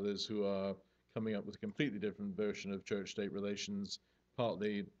founding fathers, who are coming up with a completely different version of church-state relations,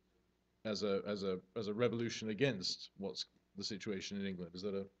 partly as a revolution against what's the situation in England. Is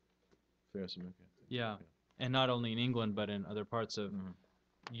that a fair summary? Yeah, and not only in England, but in other parts of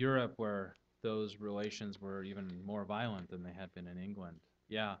Europe where those relations were even more violent than they had been in England.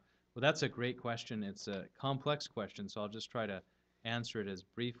 Yeah, well, that's a great question. It's a complex question, so I'll just try to answer it as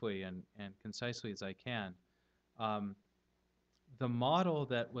briefly and concisely as I can. The model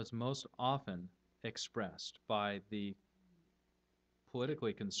that was most often expressed by the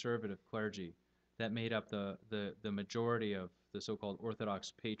politically conservative clergy that made up the majority of the so-called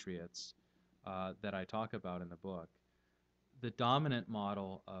Orthodox patriots that I talk about in the book, the dominant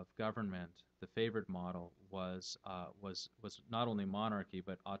model of government, the favored model, was not only monarchy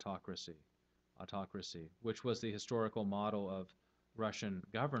but autocracy, which was the historical model of Russian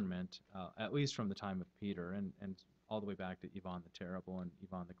government, at least from the time of Peter and all the way back to Ivan the Terrible and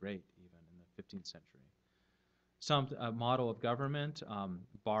Ivan the Great, even in the 15th century. Some model of government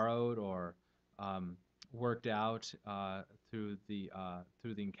borrowed or worked out through the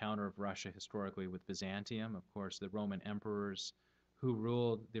encounter of Russia historically with Byzantium. Of course, the Roman emperors who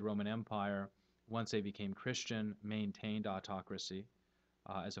ruled the Roman Empire, once they became Christian, maintained autocracy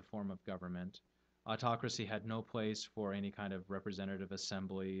as a form of government. Autocracy had no place for any kind of representative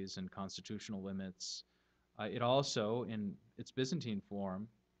assemblies and constitutional limits. It also, in its Byzantine form,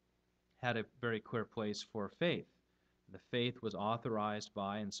 had a very clear place for faith The faith was authorized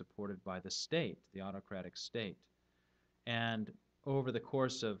by and supported by the state, the autocratic state. And over the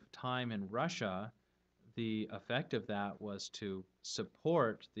course of time in Russia, the effect of that was to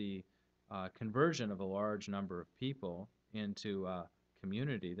support the conversion of a large number of people into a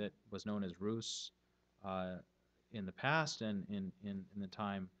community that was known as Rus in the past, and in the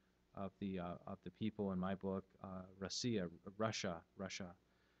time of the people in my book, Russia.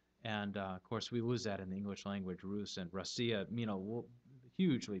 And of course, we lose that in the English language. Rus and Russia mean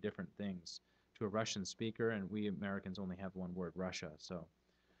hugely different things to a Russian speaker, and we Americans only have one word, Russia. So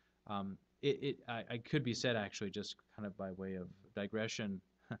I could be said, actually, just kind of by way of digression,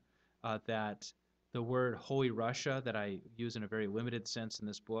 that the word Holy Russia that I use in a very limited sense in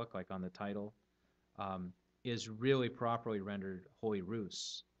this book, like on the title, is really properly rendered Holy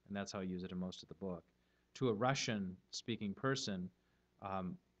Rus, and that's how I use it in most of the book. To a Russian-speaking person,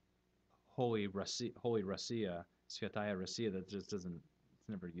 Holy Russia, Svataya Russia, that just doesn't, it's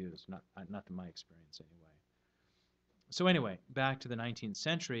never used, not to my experience anyway. So anyway, back to the 19th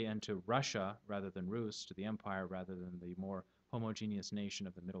century and to Russia rather than Rus, to the empire rather than the more homogeneous nation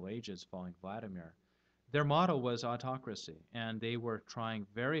of the Middle Ages following Vladimir. Their motto was autocracy, and they were trying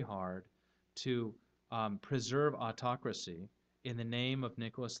very hard to preserve autocracy in the name of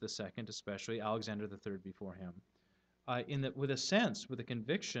Nicholas II, especially Alexander III before him, with a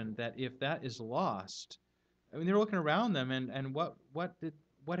conviction that if that is lost, I mean, they were looking around them, and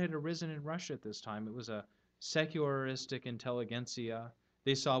what had arisen in Russia at this time? It was a secularistic intelligentsia.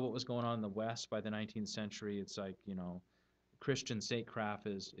 They saw what was going on in the West by the 19th century. It's like, Christian statecraft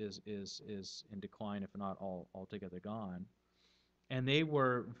is in decline, if not altogether gone. And they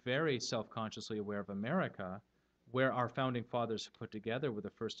were very self-consciously aware of America, where our founding fathers put together with the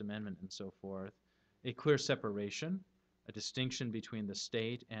First Amendment and so forth, a clear separation, a distinction between the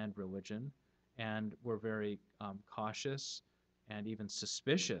state and religion, and were very cautious and even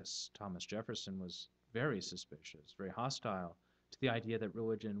suspicious. Thomas Jefferson was very suspicious, very hostile to the idea that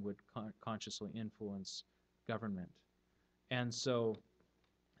religion would consciously influence government. And so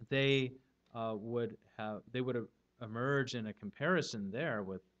they would emerge in a comparison there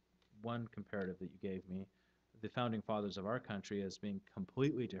with one comparative that you gave me, the founding fathers of our country, as being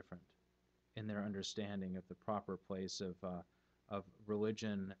completely different in their understanding of the proper place of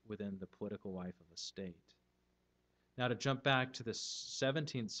religion within the political life of a state. Now, to jump back to the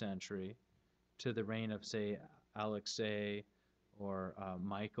 17th century, to the reign of, say, Alexei or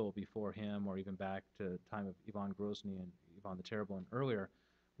Michael before him, or even back to the time of Ivan Grozny and Ivan the Terrible and earlier,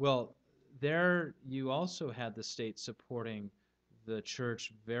 well, there you also had the state supporting the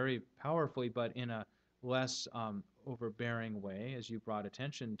church very powerfully, but in a less overbearing way, as you brought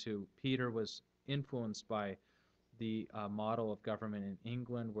attention to. Peter was influenced by the model of government in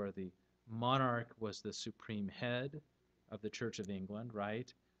England, where the monarch was the supreme head of the Church of England,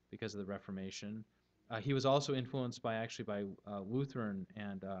 right, because of the Reformation. He was also influenced by Lutheran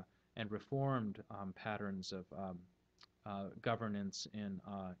and Reformed patterns of governance in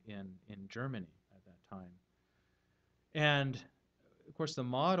Germany at that time. And of course, the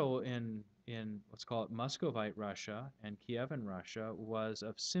model in let's call it Muscovite Russia and Kievan Russia was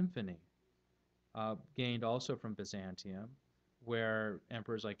of symphony, gained also from Byzantium, where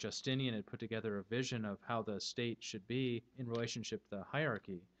emperors like Justinian had put together a vision of how the state should be in relationship to the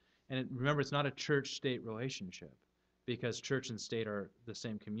hierarchy. And remember, it's not a church-state relationship, because church and state are the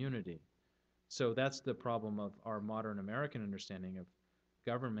same community. So that's the problem of our modern American understanding of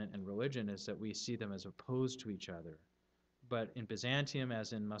government and religion, is that we see them as opposed to each other. But in Byzantium,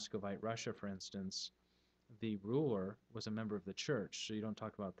 as in Muscovite Russia, for instance, the ruler was a member of the church. So you don't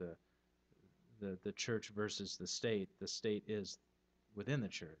talk about the church versus the state. The state is within the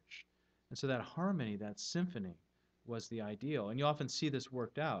church. And so that harmony, that symphony, was the ideal. And you often see this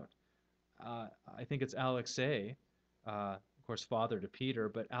worked out. I think it's Alexei, of course, father to Peter,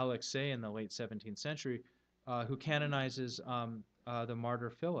 but Alexei in the late 17th century, who canonizes the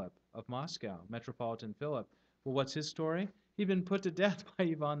martyr Philip of Moscow, Metropolitan Philip. Well, what's his story? He'd been put to death by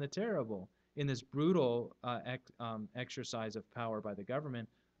Ivan the Terrible in this brutal exercise of power by the government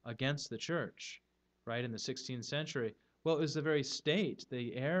against the church, right, in the 16th century. Well, it was the very state,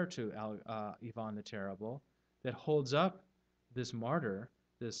 the heir to Ivan the Terrible, that holds up this martyr,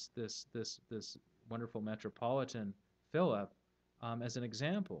 this wonderful metropolitan Philip, as an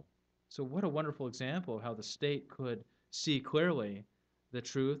example. So what a wonderful example of how the state could see clearly the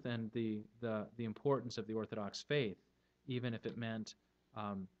truth and the importance of the Orthodox faith, even if it meant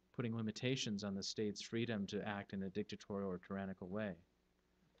putting limitations on the state's freedom to act in a dictatorial or tyrannical way.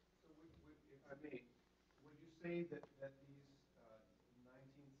 So if I may, would you say that these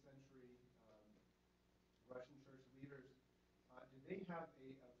 19th century Russian church leaders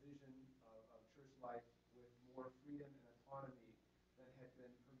life with more freedom and autonomy than had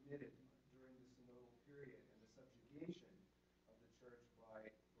been permitted during the synodal period and the subjugation of the church by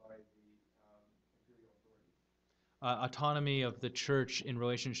the imperial authorities. Autonomy of the church in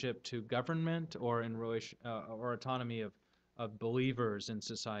relationship to government, or in relation, or autonomy of believers in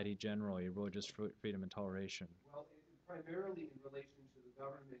society generally, religious freedom and toleration. Well, primarily in relation to the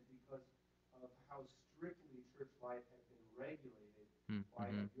government because of how strictly church life had been regulated by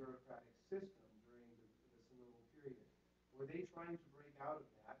a bureaucratic system during the synodal period. Were they trying to break out of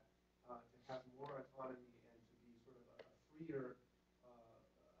that, to have more autonomy and to be sort of a freer,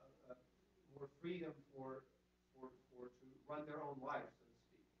 more freedom to run their own lives, so to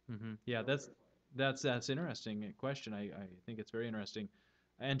speak? Yeah, that's interesting question. I think it's very interesting.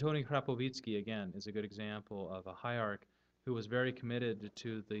 Antoni Chrapovitsky, again, is a good example of a hierarch who was very committed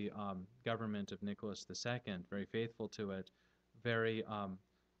to the government of Nicholas II, very faithful to it, very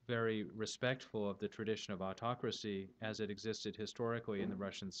very respectful of the tradition of autocracy as it existed historically in the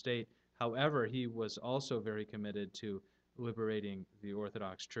Russian state. However, he was also very committed to liberating the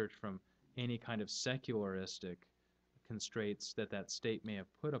Orthodox Church from any kind of secularistic constraints that that state may have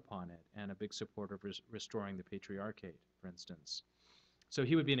put upon it, and a big supporter of restoring the patriarchate, for instance. So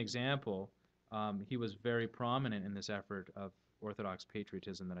he would be an example. He was very prominent in this effort of Orthodox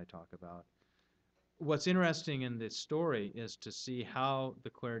patriotism that I talk about. What's interesting in this story is to see how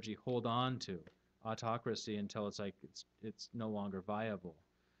the clergy hold on to autocracy until it's no longer viable.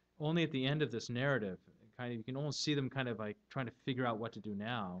 Only at the end of this narrative, kind of, you can almost see them kind of like trying to figure out what to do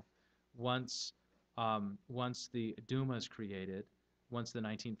now. Once the Duma is created, once the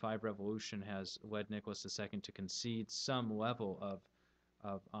 1905 revolution has led Nicholas II to concede some level of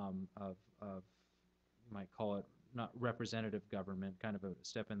you might call it not representative government, kind of a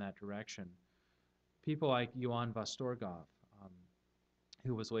step in that direction. People like Ioan Vastorgov,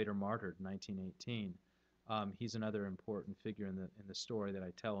 who was later martyred in 1918, he's another important figure in the story that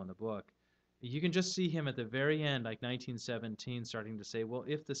I tell in the book. You can just see him at the very end, like 1917, starting to say, well,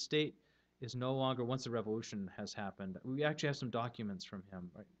 if the state is no longer, once the revolution has happened, we actually have some documents from him.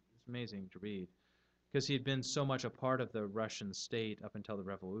 Right? It's amazing to read, because he had been so much a part of the Russian state up until the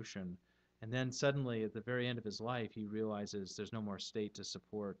revolution. And then suddenly, at the very end of his life, he realizes there's no more state to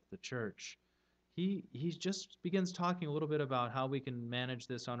support the church. He just begins talking a little bit about how we can manage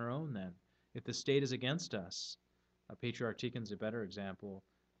this on our own then. If the state is against us, Patriarch Tikhon's a better example.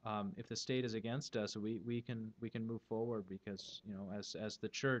 If the state is against us, we can move forward, because as the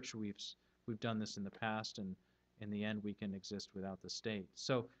church we've done this in the past, and in the end we can exist without the state.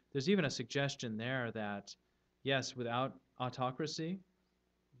 So there's even a suggestion there that yes, without autocracy,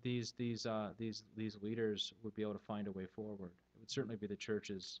 these leaders would be able to find a way forward. It would certainly be the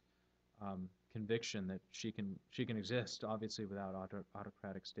church's conviction that she can exist, obviously, without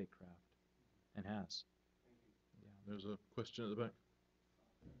autocratic statecraft, and has. Thank you. Yeah. There's a question at the back.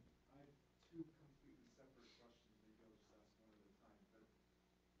 I have two completely separate questions. Maybe I'll just ask one at a time. But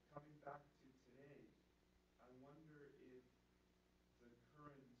coming back to today, I wonder if the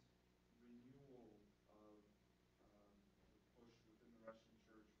current renewal of the push within the Russian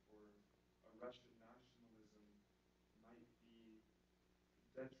Church for a Russian nationalism might be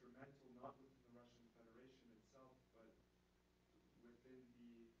detrimental, not within the Russian Federation itself, but within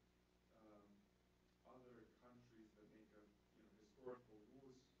the other countries that make up, historical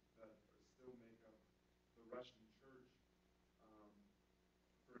rules that still make up the Russian Church.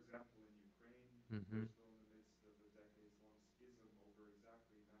 For example, in Ukraine, we're still in the midst of a decades-long schism over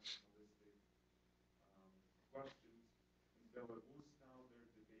exactly nationalistic questions. In Belarus now,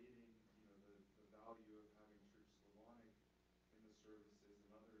 they're debating, the value of having Church Slavonic in the services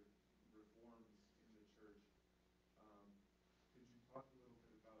and other reforms in the church. Could you talk a little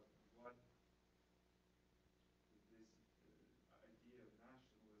bit about what this idea of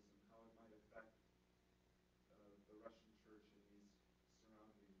nationalism, how it might affect the Russian church in these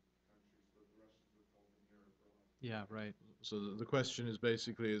surrounding countries, what the Russians would call the near abroad? Yeah, right. So the question is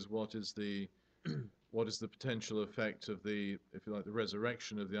basically what is the potential effect of the, if you like, the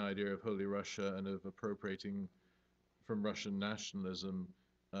resurrection of the idea of Holy Russia and of appropriating from Russian nationalism?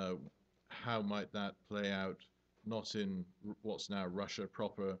 How might that play out, not in what's now Russia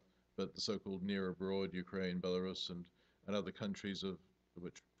proper, but the so-called near abroad, Ukraine, Belarus, and other countries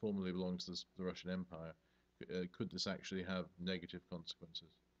which formerly belonged to the Russian Empire? Could this actually have negative consequences?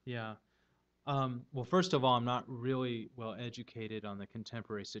 Yeah. Well, first of all, I'm not really well educated on the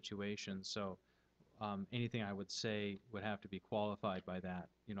contemporary situation, so anything I would say would have to be qualified by that.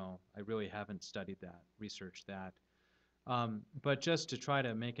 I really haven't studied that, researched that. But just to try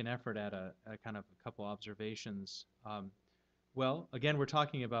to make an effort at a kind of a couple observations, Well, again, we're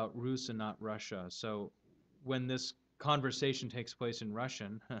talking about Rus and not Russia. So when this conversation takes place in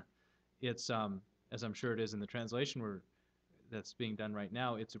Russian, it's, as I'm sure it is in the translation that's being done right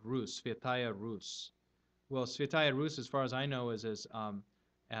now, it's Rus, Svetaya Rus. Well, Svetaya Rus, as far as I know, is as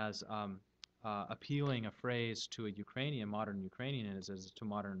appealing a phrase to a Ukrainian, modern Ukrainian, as to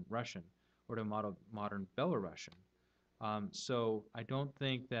modern Russian or to modern Belarusian. So I don't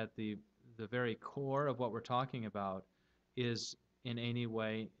think that the very core of what we're talking about is in any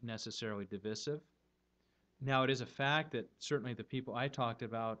way necessarily divisive. Now, it is a fact that certainly the people I talked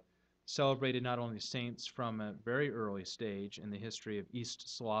about celebrated not only saints from a very early stage in the history of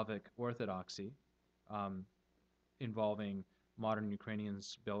East Slavic Orthodoxy, um, involving modern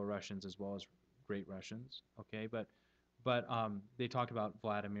Ukrainians, Belarusians, as well as Great Russians. Okay, but they talked about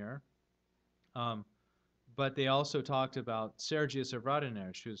Vladimir. Um, but they also talked about Sergius of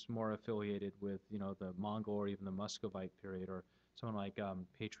Radonezh, who's more affiliated with, the Mongol or even the Muscovite period, or someone like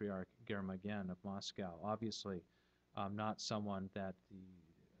Patriarch Germagen of Moscow. Obviously, not someone that the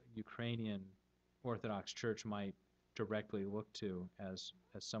Ukrainian Orthodox Church might directly look to as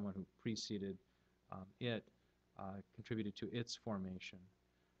someone who preceded it, contributed to its formation.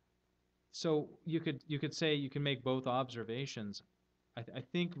 So you could say, you can make both observations. I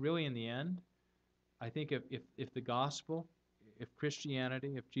think really in the end, I think if the gospel, if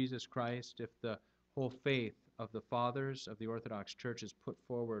Christianity, if Jesus Christ, if the whole faith of the fathers of the Orthodox Church is put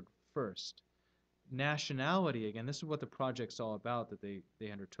forward first, nationality, again, this is what the project's all about that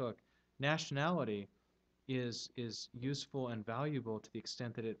they undertook. Nationality is useful and valuable to the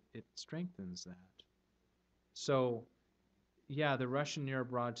extent that it strengthens that. So, yeah, the Russian near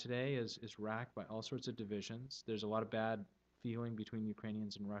abroad today is racked by all sorts of divisions. There's a lot of bad feeling between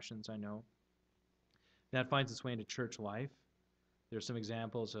Ukrainians and Russians, I know. That finds its way into church life. There's some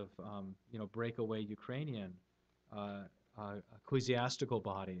examples of, breakaway Ukrainian ecclesiastical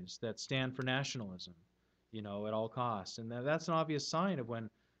bodies that stand for nationalism, at all costs. And that's an obvious sign of when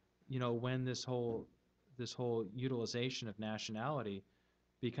this whole utilization of nationality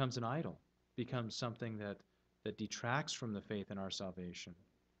becomes an idol, becomes something that detracts from the faith in our salvation.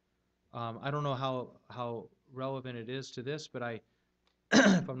 I don't know how relevant it is to this, but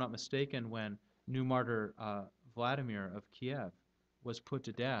if I'm not mistaken, when new martyr Vladimir of Kiev was put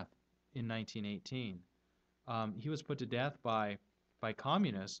to death in 1918, he was put to death by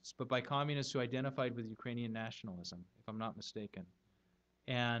communists, but by communists who identified with Ukrainian nationalism, if I'm not mistaken.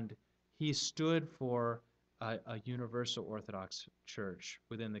 And he stood for a universal Orthodox Church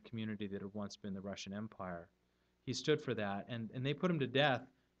within the community that had once been the Russian Empire. He stood for that, and they put him to death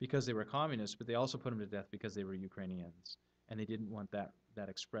because they were communists, but they also put him to death because they were Ukrainians, and they didn't want that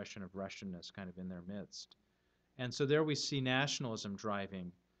expression of Russianness kind of in their midst. And so there we see nationalism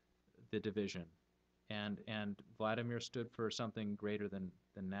driving the division, and Vladimir stood for something greater than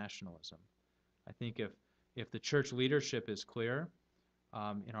nationalism. I think if the church leadership is clear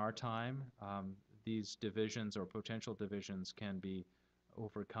in our time, these divisions or potential divisions can be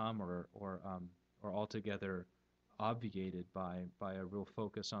overcome or altogether obviated by a real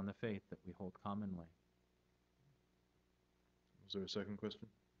focus on the faith that we hold commonly. Was there a second question?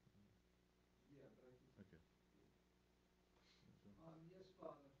 Yeah, but I can. Okay. Yes,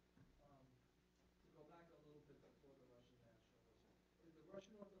 Father. To go back a little bit before the Russian nationalism, did the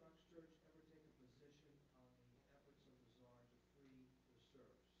Russian Orthodox Church ever take a position on the efforts of the Tsar to free the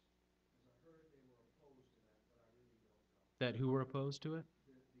serfs? Because I heard they were opposed to that, but I really don't know. That who were opposed to it?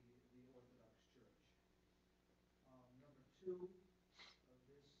 The Orthodox Church. Number two, this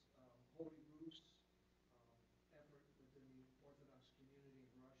Holy Rus effort within the Orthodox community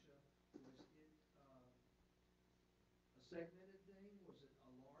in Russia, was it a segmented thing? Was it a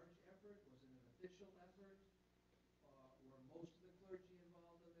large effort? Was it an official effort? Were most of the clergy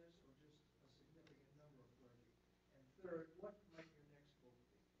involved in this, or just a significant number of clergy? And third, what might your next book be?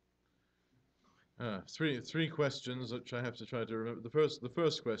 Three questions which I have to try to remember. The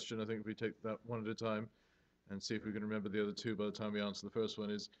first question, I think if we take that one at a time and see if we can remember the other two by the time we answer the first one,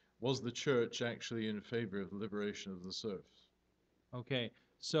 is, was the church actually in favor of the liberation of the serfs? Okay,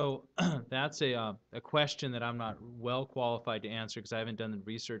 so that's a question that I'm not well qualified to answer because I haven't done the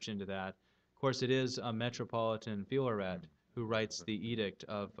research into that. Of course, it is Metropolitan Filaret who writes the edict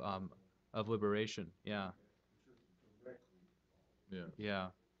of liberation. Yeah. Yeah. Yeah.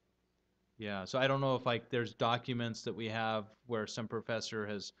 Yeah. So I don't know if there's documents that we have where some professor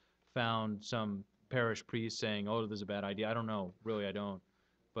has found some parish priest saying, "Oh, this is a bad idea." I don't know. Really, I don't.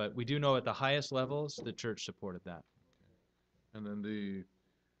 But we do know at the highest levels the church supported that. And then the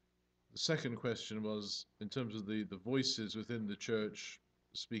second question was, in terms of the voices within the church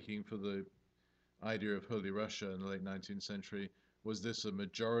speaking for the idea of Holy Russia in the late 19th century? Was this a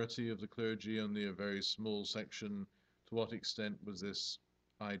majority of the clergy, only a very small section? To what extent was this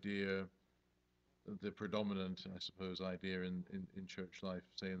idea the predominant, I suppose, idea in church life,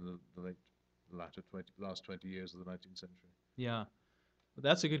 say in the last 20 years of the 19th century? Yeah, well,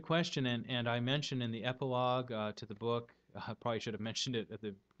 that's a good question, and I mentioned in the epilogue to the book, I probably should have mentioned it at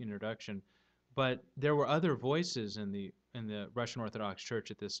the introduction, but there were other voices in the Russian Orthodox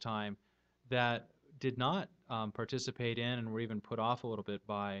Church at this time that did not participate in and were even put off a little bit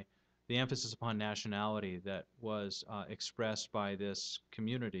by the emphasis upon nationality that was expressed by this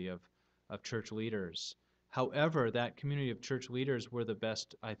community of church leaders. However, that community of church leaders were the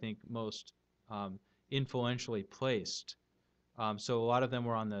best, I think, most influentially placed. So a lot of them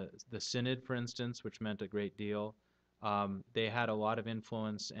were on the synod, for instance, which meant a great deal. They had a lot of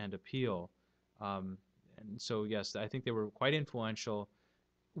influence and appeal. And so, yes, I think they were quite influential.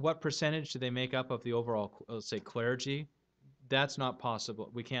 What percentage do they make up of the overall, let's say, clergy? That's not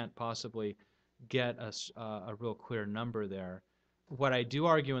possible. We can't possibly get a real clear number there. What I do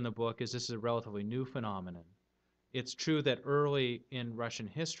argue in the book is this is a relatively new phenomenon. It's true that early in Russian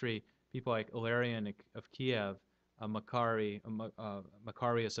history, people like Ilarion of Kiev, Macarius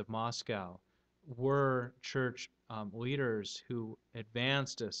of Moscow, were church leaders who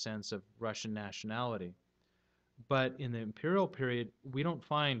advanced a sense of Russian nationality. But in the imperial period, we don't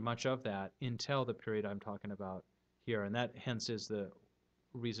find much of that until the period I'm talking about here, and that hence is the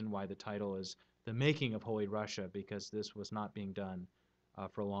reason why the title is The Making of Holy Russia, because this was not being done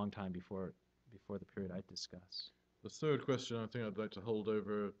for a long time before the period I discuss. The third question I think I'd like to hold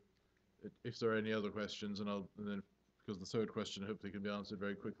over, if there are any other questions, and then because the third question hopefully can be answered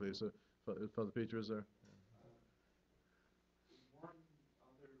very quickly. So, Father Peter, is there? One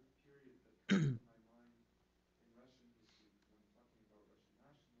other period that comes to my mind in Russian history when talking about Russian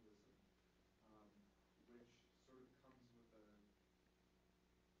nationalism, which sort of comes with a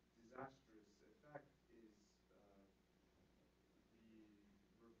disastrous effect, is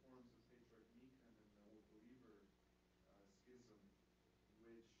the reforms of Patriarch Nikon and the Old Believer schism,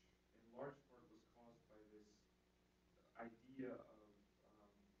 which in large part was caused by this idea of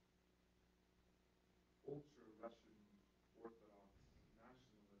ultra-Russian Orthodox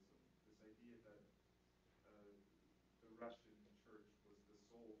nationalism, this idea that the Russian Church was the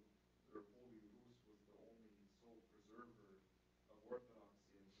sole, or Holy Rus was the only sole preserver of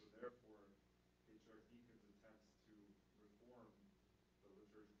Orthodoxy, and so therefore Patriarch Nikon's attempts to reform the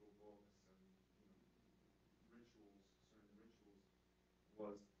liturgical books and rituals, certain rituals,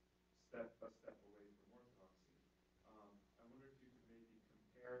 was a step away from Orthodoxy. I wonder if you could maybe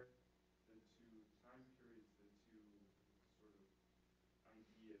compare the two time periods, the two sort of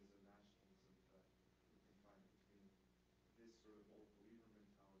ideas of nationalism that we can find between this sort of old believer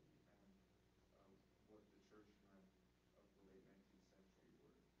mentality and what the churchmen of the late 19th century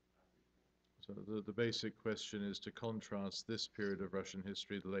were advocating. So the basic question is to contrast this period of Russian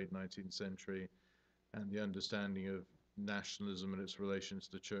history, the late 19th century, and the understanding of nationalism and its relation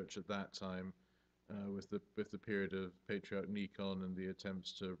to the church at that time, with the period of Patriarch Nikon and the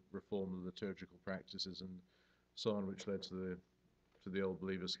attempts to reform the liturgical practices and so on, which led to the Old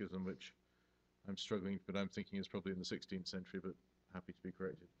Believer Schism, which I'm struggling, but I'm thinking is probably in the 16th century, but happy to be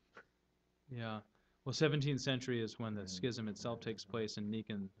corrected. Yeah. Well, 17th century is when the schism itself takes place, and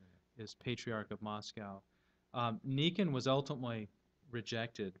Nikon is Patriarch of Moscow. Nikon was ultimately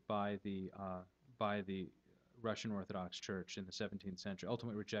rejected by the Russian Orthodox Church in the 17th century,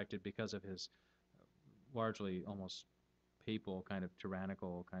 ultimately rejected because of his largely almost papal, kind of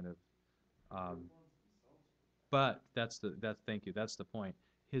tyrannical kind of. But thank you, that's the point.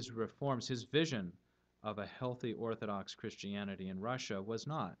 His reforms, his vision of a healthy Orthodox Christianity in Russia was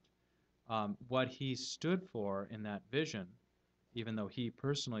not. What he stood for in that vision, even though he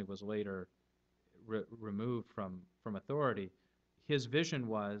personally was later removed from authority, his vision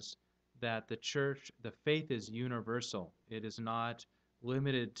was that the church, the faith is universal. It is not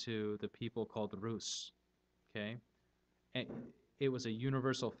limited to the people called the Rus. Okay? And it was a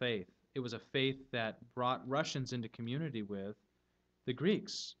universal faith. It was a faith that brought Russians into community with the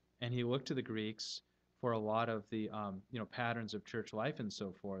Greeks. And he looked to the Greeks for a lot of the patterns of church life and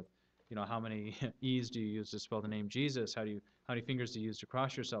so forth. How many E's do you use to spell the name Jesus? How many fingers do you use to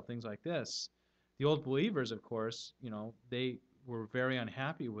cross yourself? Things like this. The Old Believers, of course, they were very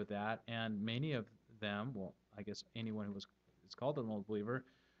unhappy with that, and many of them, well, I guess anyone who is called an Old Believer,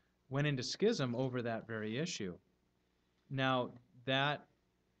 went into schism over that very issue. Now, that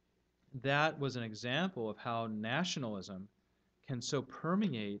was an example of how nationalism can so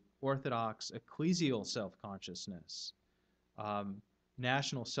permeate Orthodox ecclesial self-consciousness.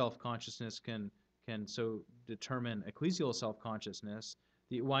 National self-consciousness can can so determine ecclesial self-consciousness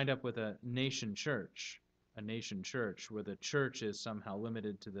that you wind up with a nation church where the church is somehow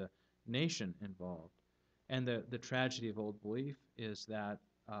limited to the nation involved. And the tragedy of old belief is that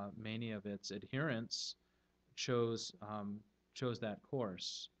many of its adherents chose that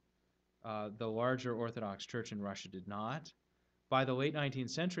course. The larger Orthodox Church in Russia did not. By the late 19th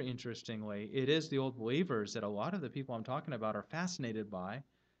century, interestingly, it is the old believers that a lot of the people I'm talking about are fascinated by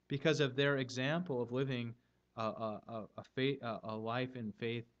because of their example of living a life in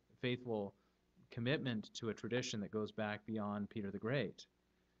faithful commitment to a tradition that goes back beyond Peter the Great.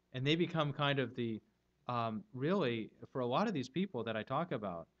 And they become kind of the, really, for a lot of these people that I talk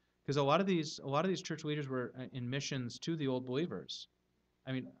about, because a lot of these church leaders were in missions to the old believers.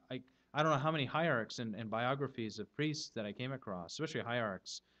 I mean, I don't know how many hierarchs and biographies of priests that I came across, especially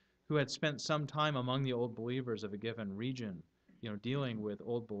hierarchs, who had spent some time among the old believers of a given region, dealing with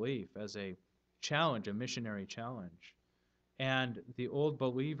old belief as a challenge, a missionary challenge. And the old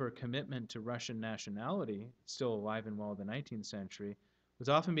believer commitment to Russian nationality, still alive and well in the 19th century, was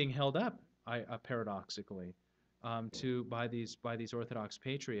often being held up, paradoxically, by these Orthodox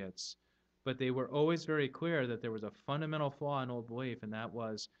patriots. But they were always very clear that there was a fundamental flaw in old belief, and that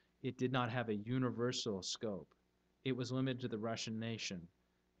was it did not have a universal scope. It was limited to the Russian nation.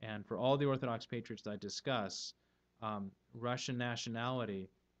 And for all the Orthodox patriots that I discuss, Russian nationality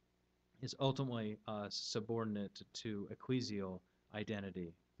is ultimately subordinate to ecclesial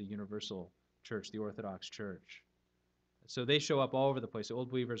identity, the universal church, the Orthodox Church. So they show up all over the place. The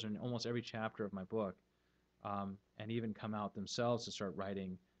old believers are in almost every chapter of my book, and even come out themselves to start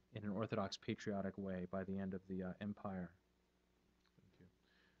writing in an Orthodox patriotic way by the end of the empire. Thank you.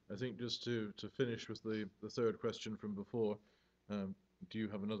 I think just to finish with the third question from before, do you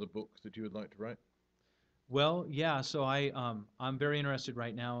have another book that you would like to write? Well, yeah, so I'm very interested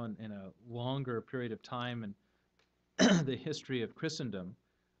right now in a longer period of time in the history of Christendom.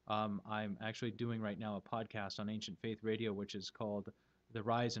 I'm actually doing right now a podcast on Ancient Faith Radio, which is called The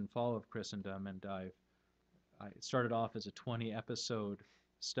Rise and Fall of Christendom, and I started off as a 20-episode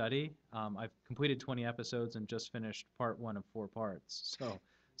study. I've completed 20 episodes and just finished part 1 of 4 parts.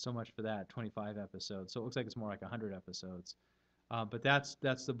 So much for that, 25 episodes. So it looks like it's more like 100 episodes. But that's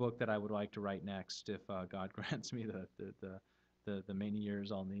the book that I would like to write next if God grants me the many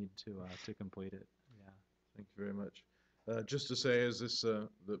years I'll need to complete it. Yeah. Thank you very much. Just to say, as this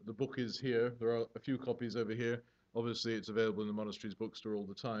the book is here, there are a few copies over here. Obviously, it's available in the monastery's bookstore all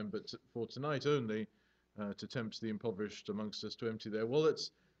the time, but for tonight only, to tempt the impoverished amongst us to empty their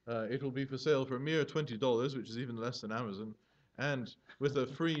wallets, it'll be for sale for a mere $20, which is even less than Amazon, and with a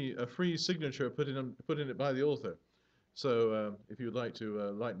free signature put in it by the author. So if you'd like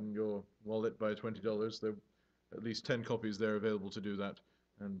to lighten your wallet by $20, there are at least 10 copies there available to do that.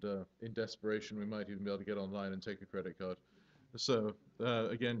 And in desperation, we might even be able to get online and take a credit card. So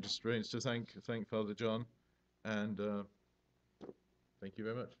again, just remains to thank Father John, and thank you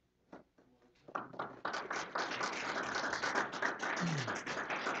very much.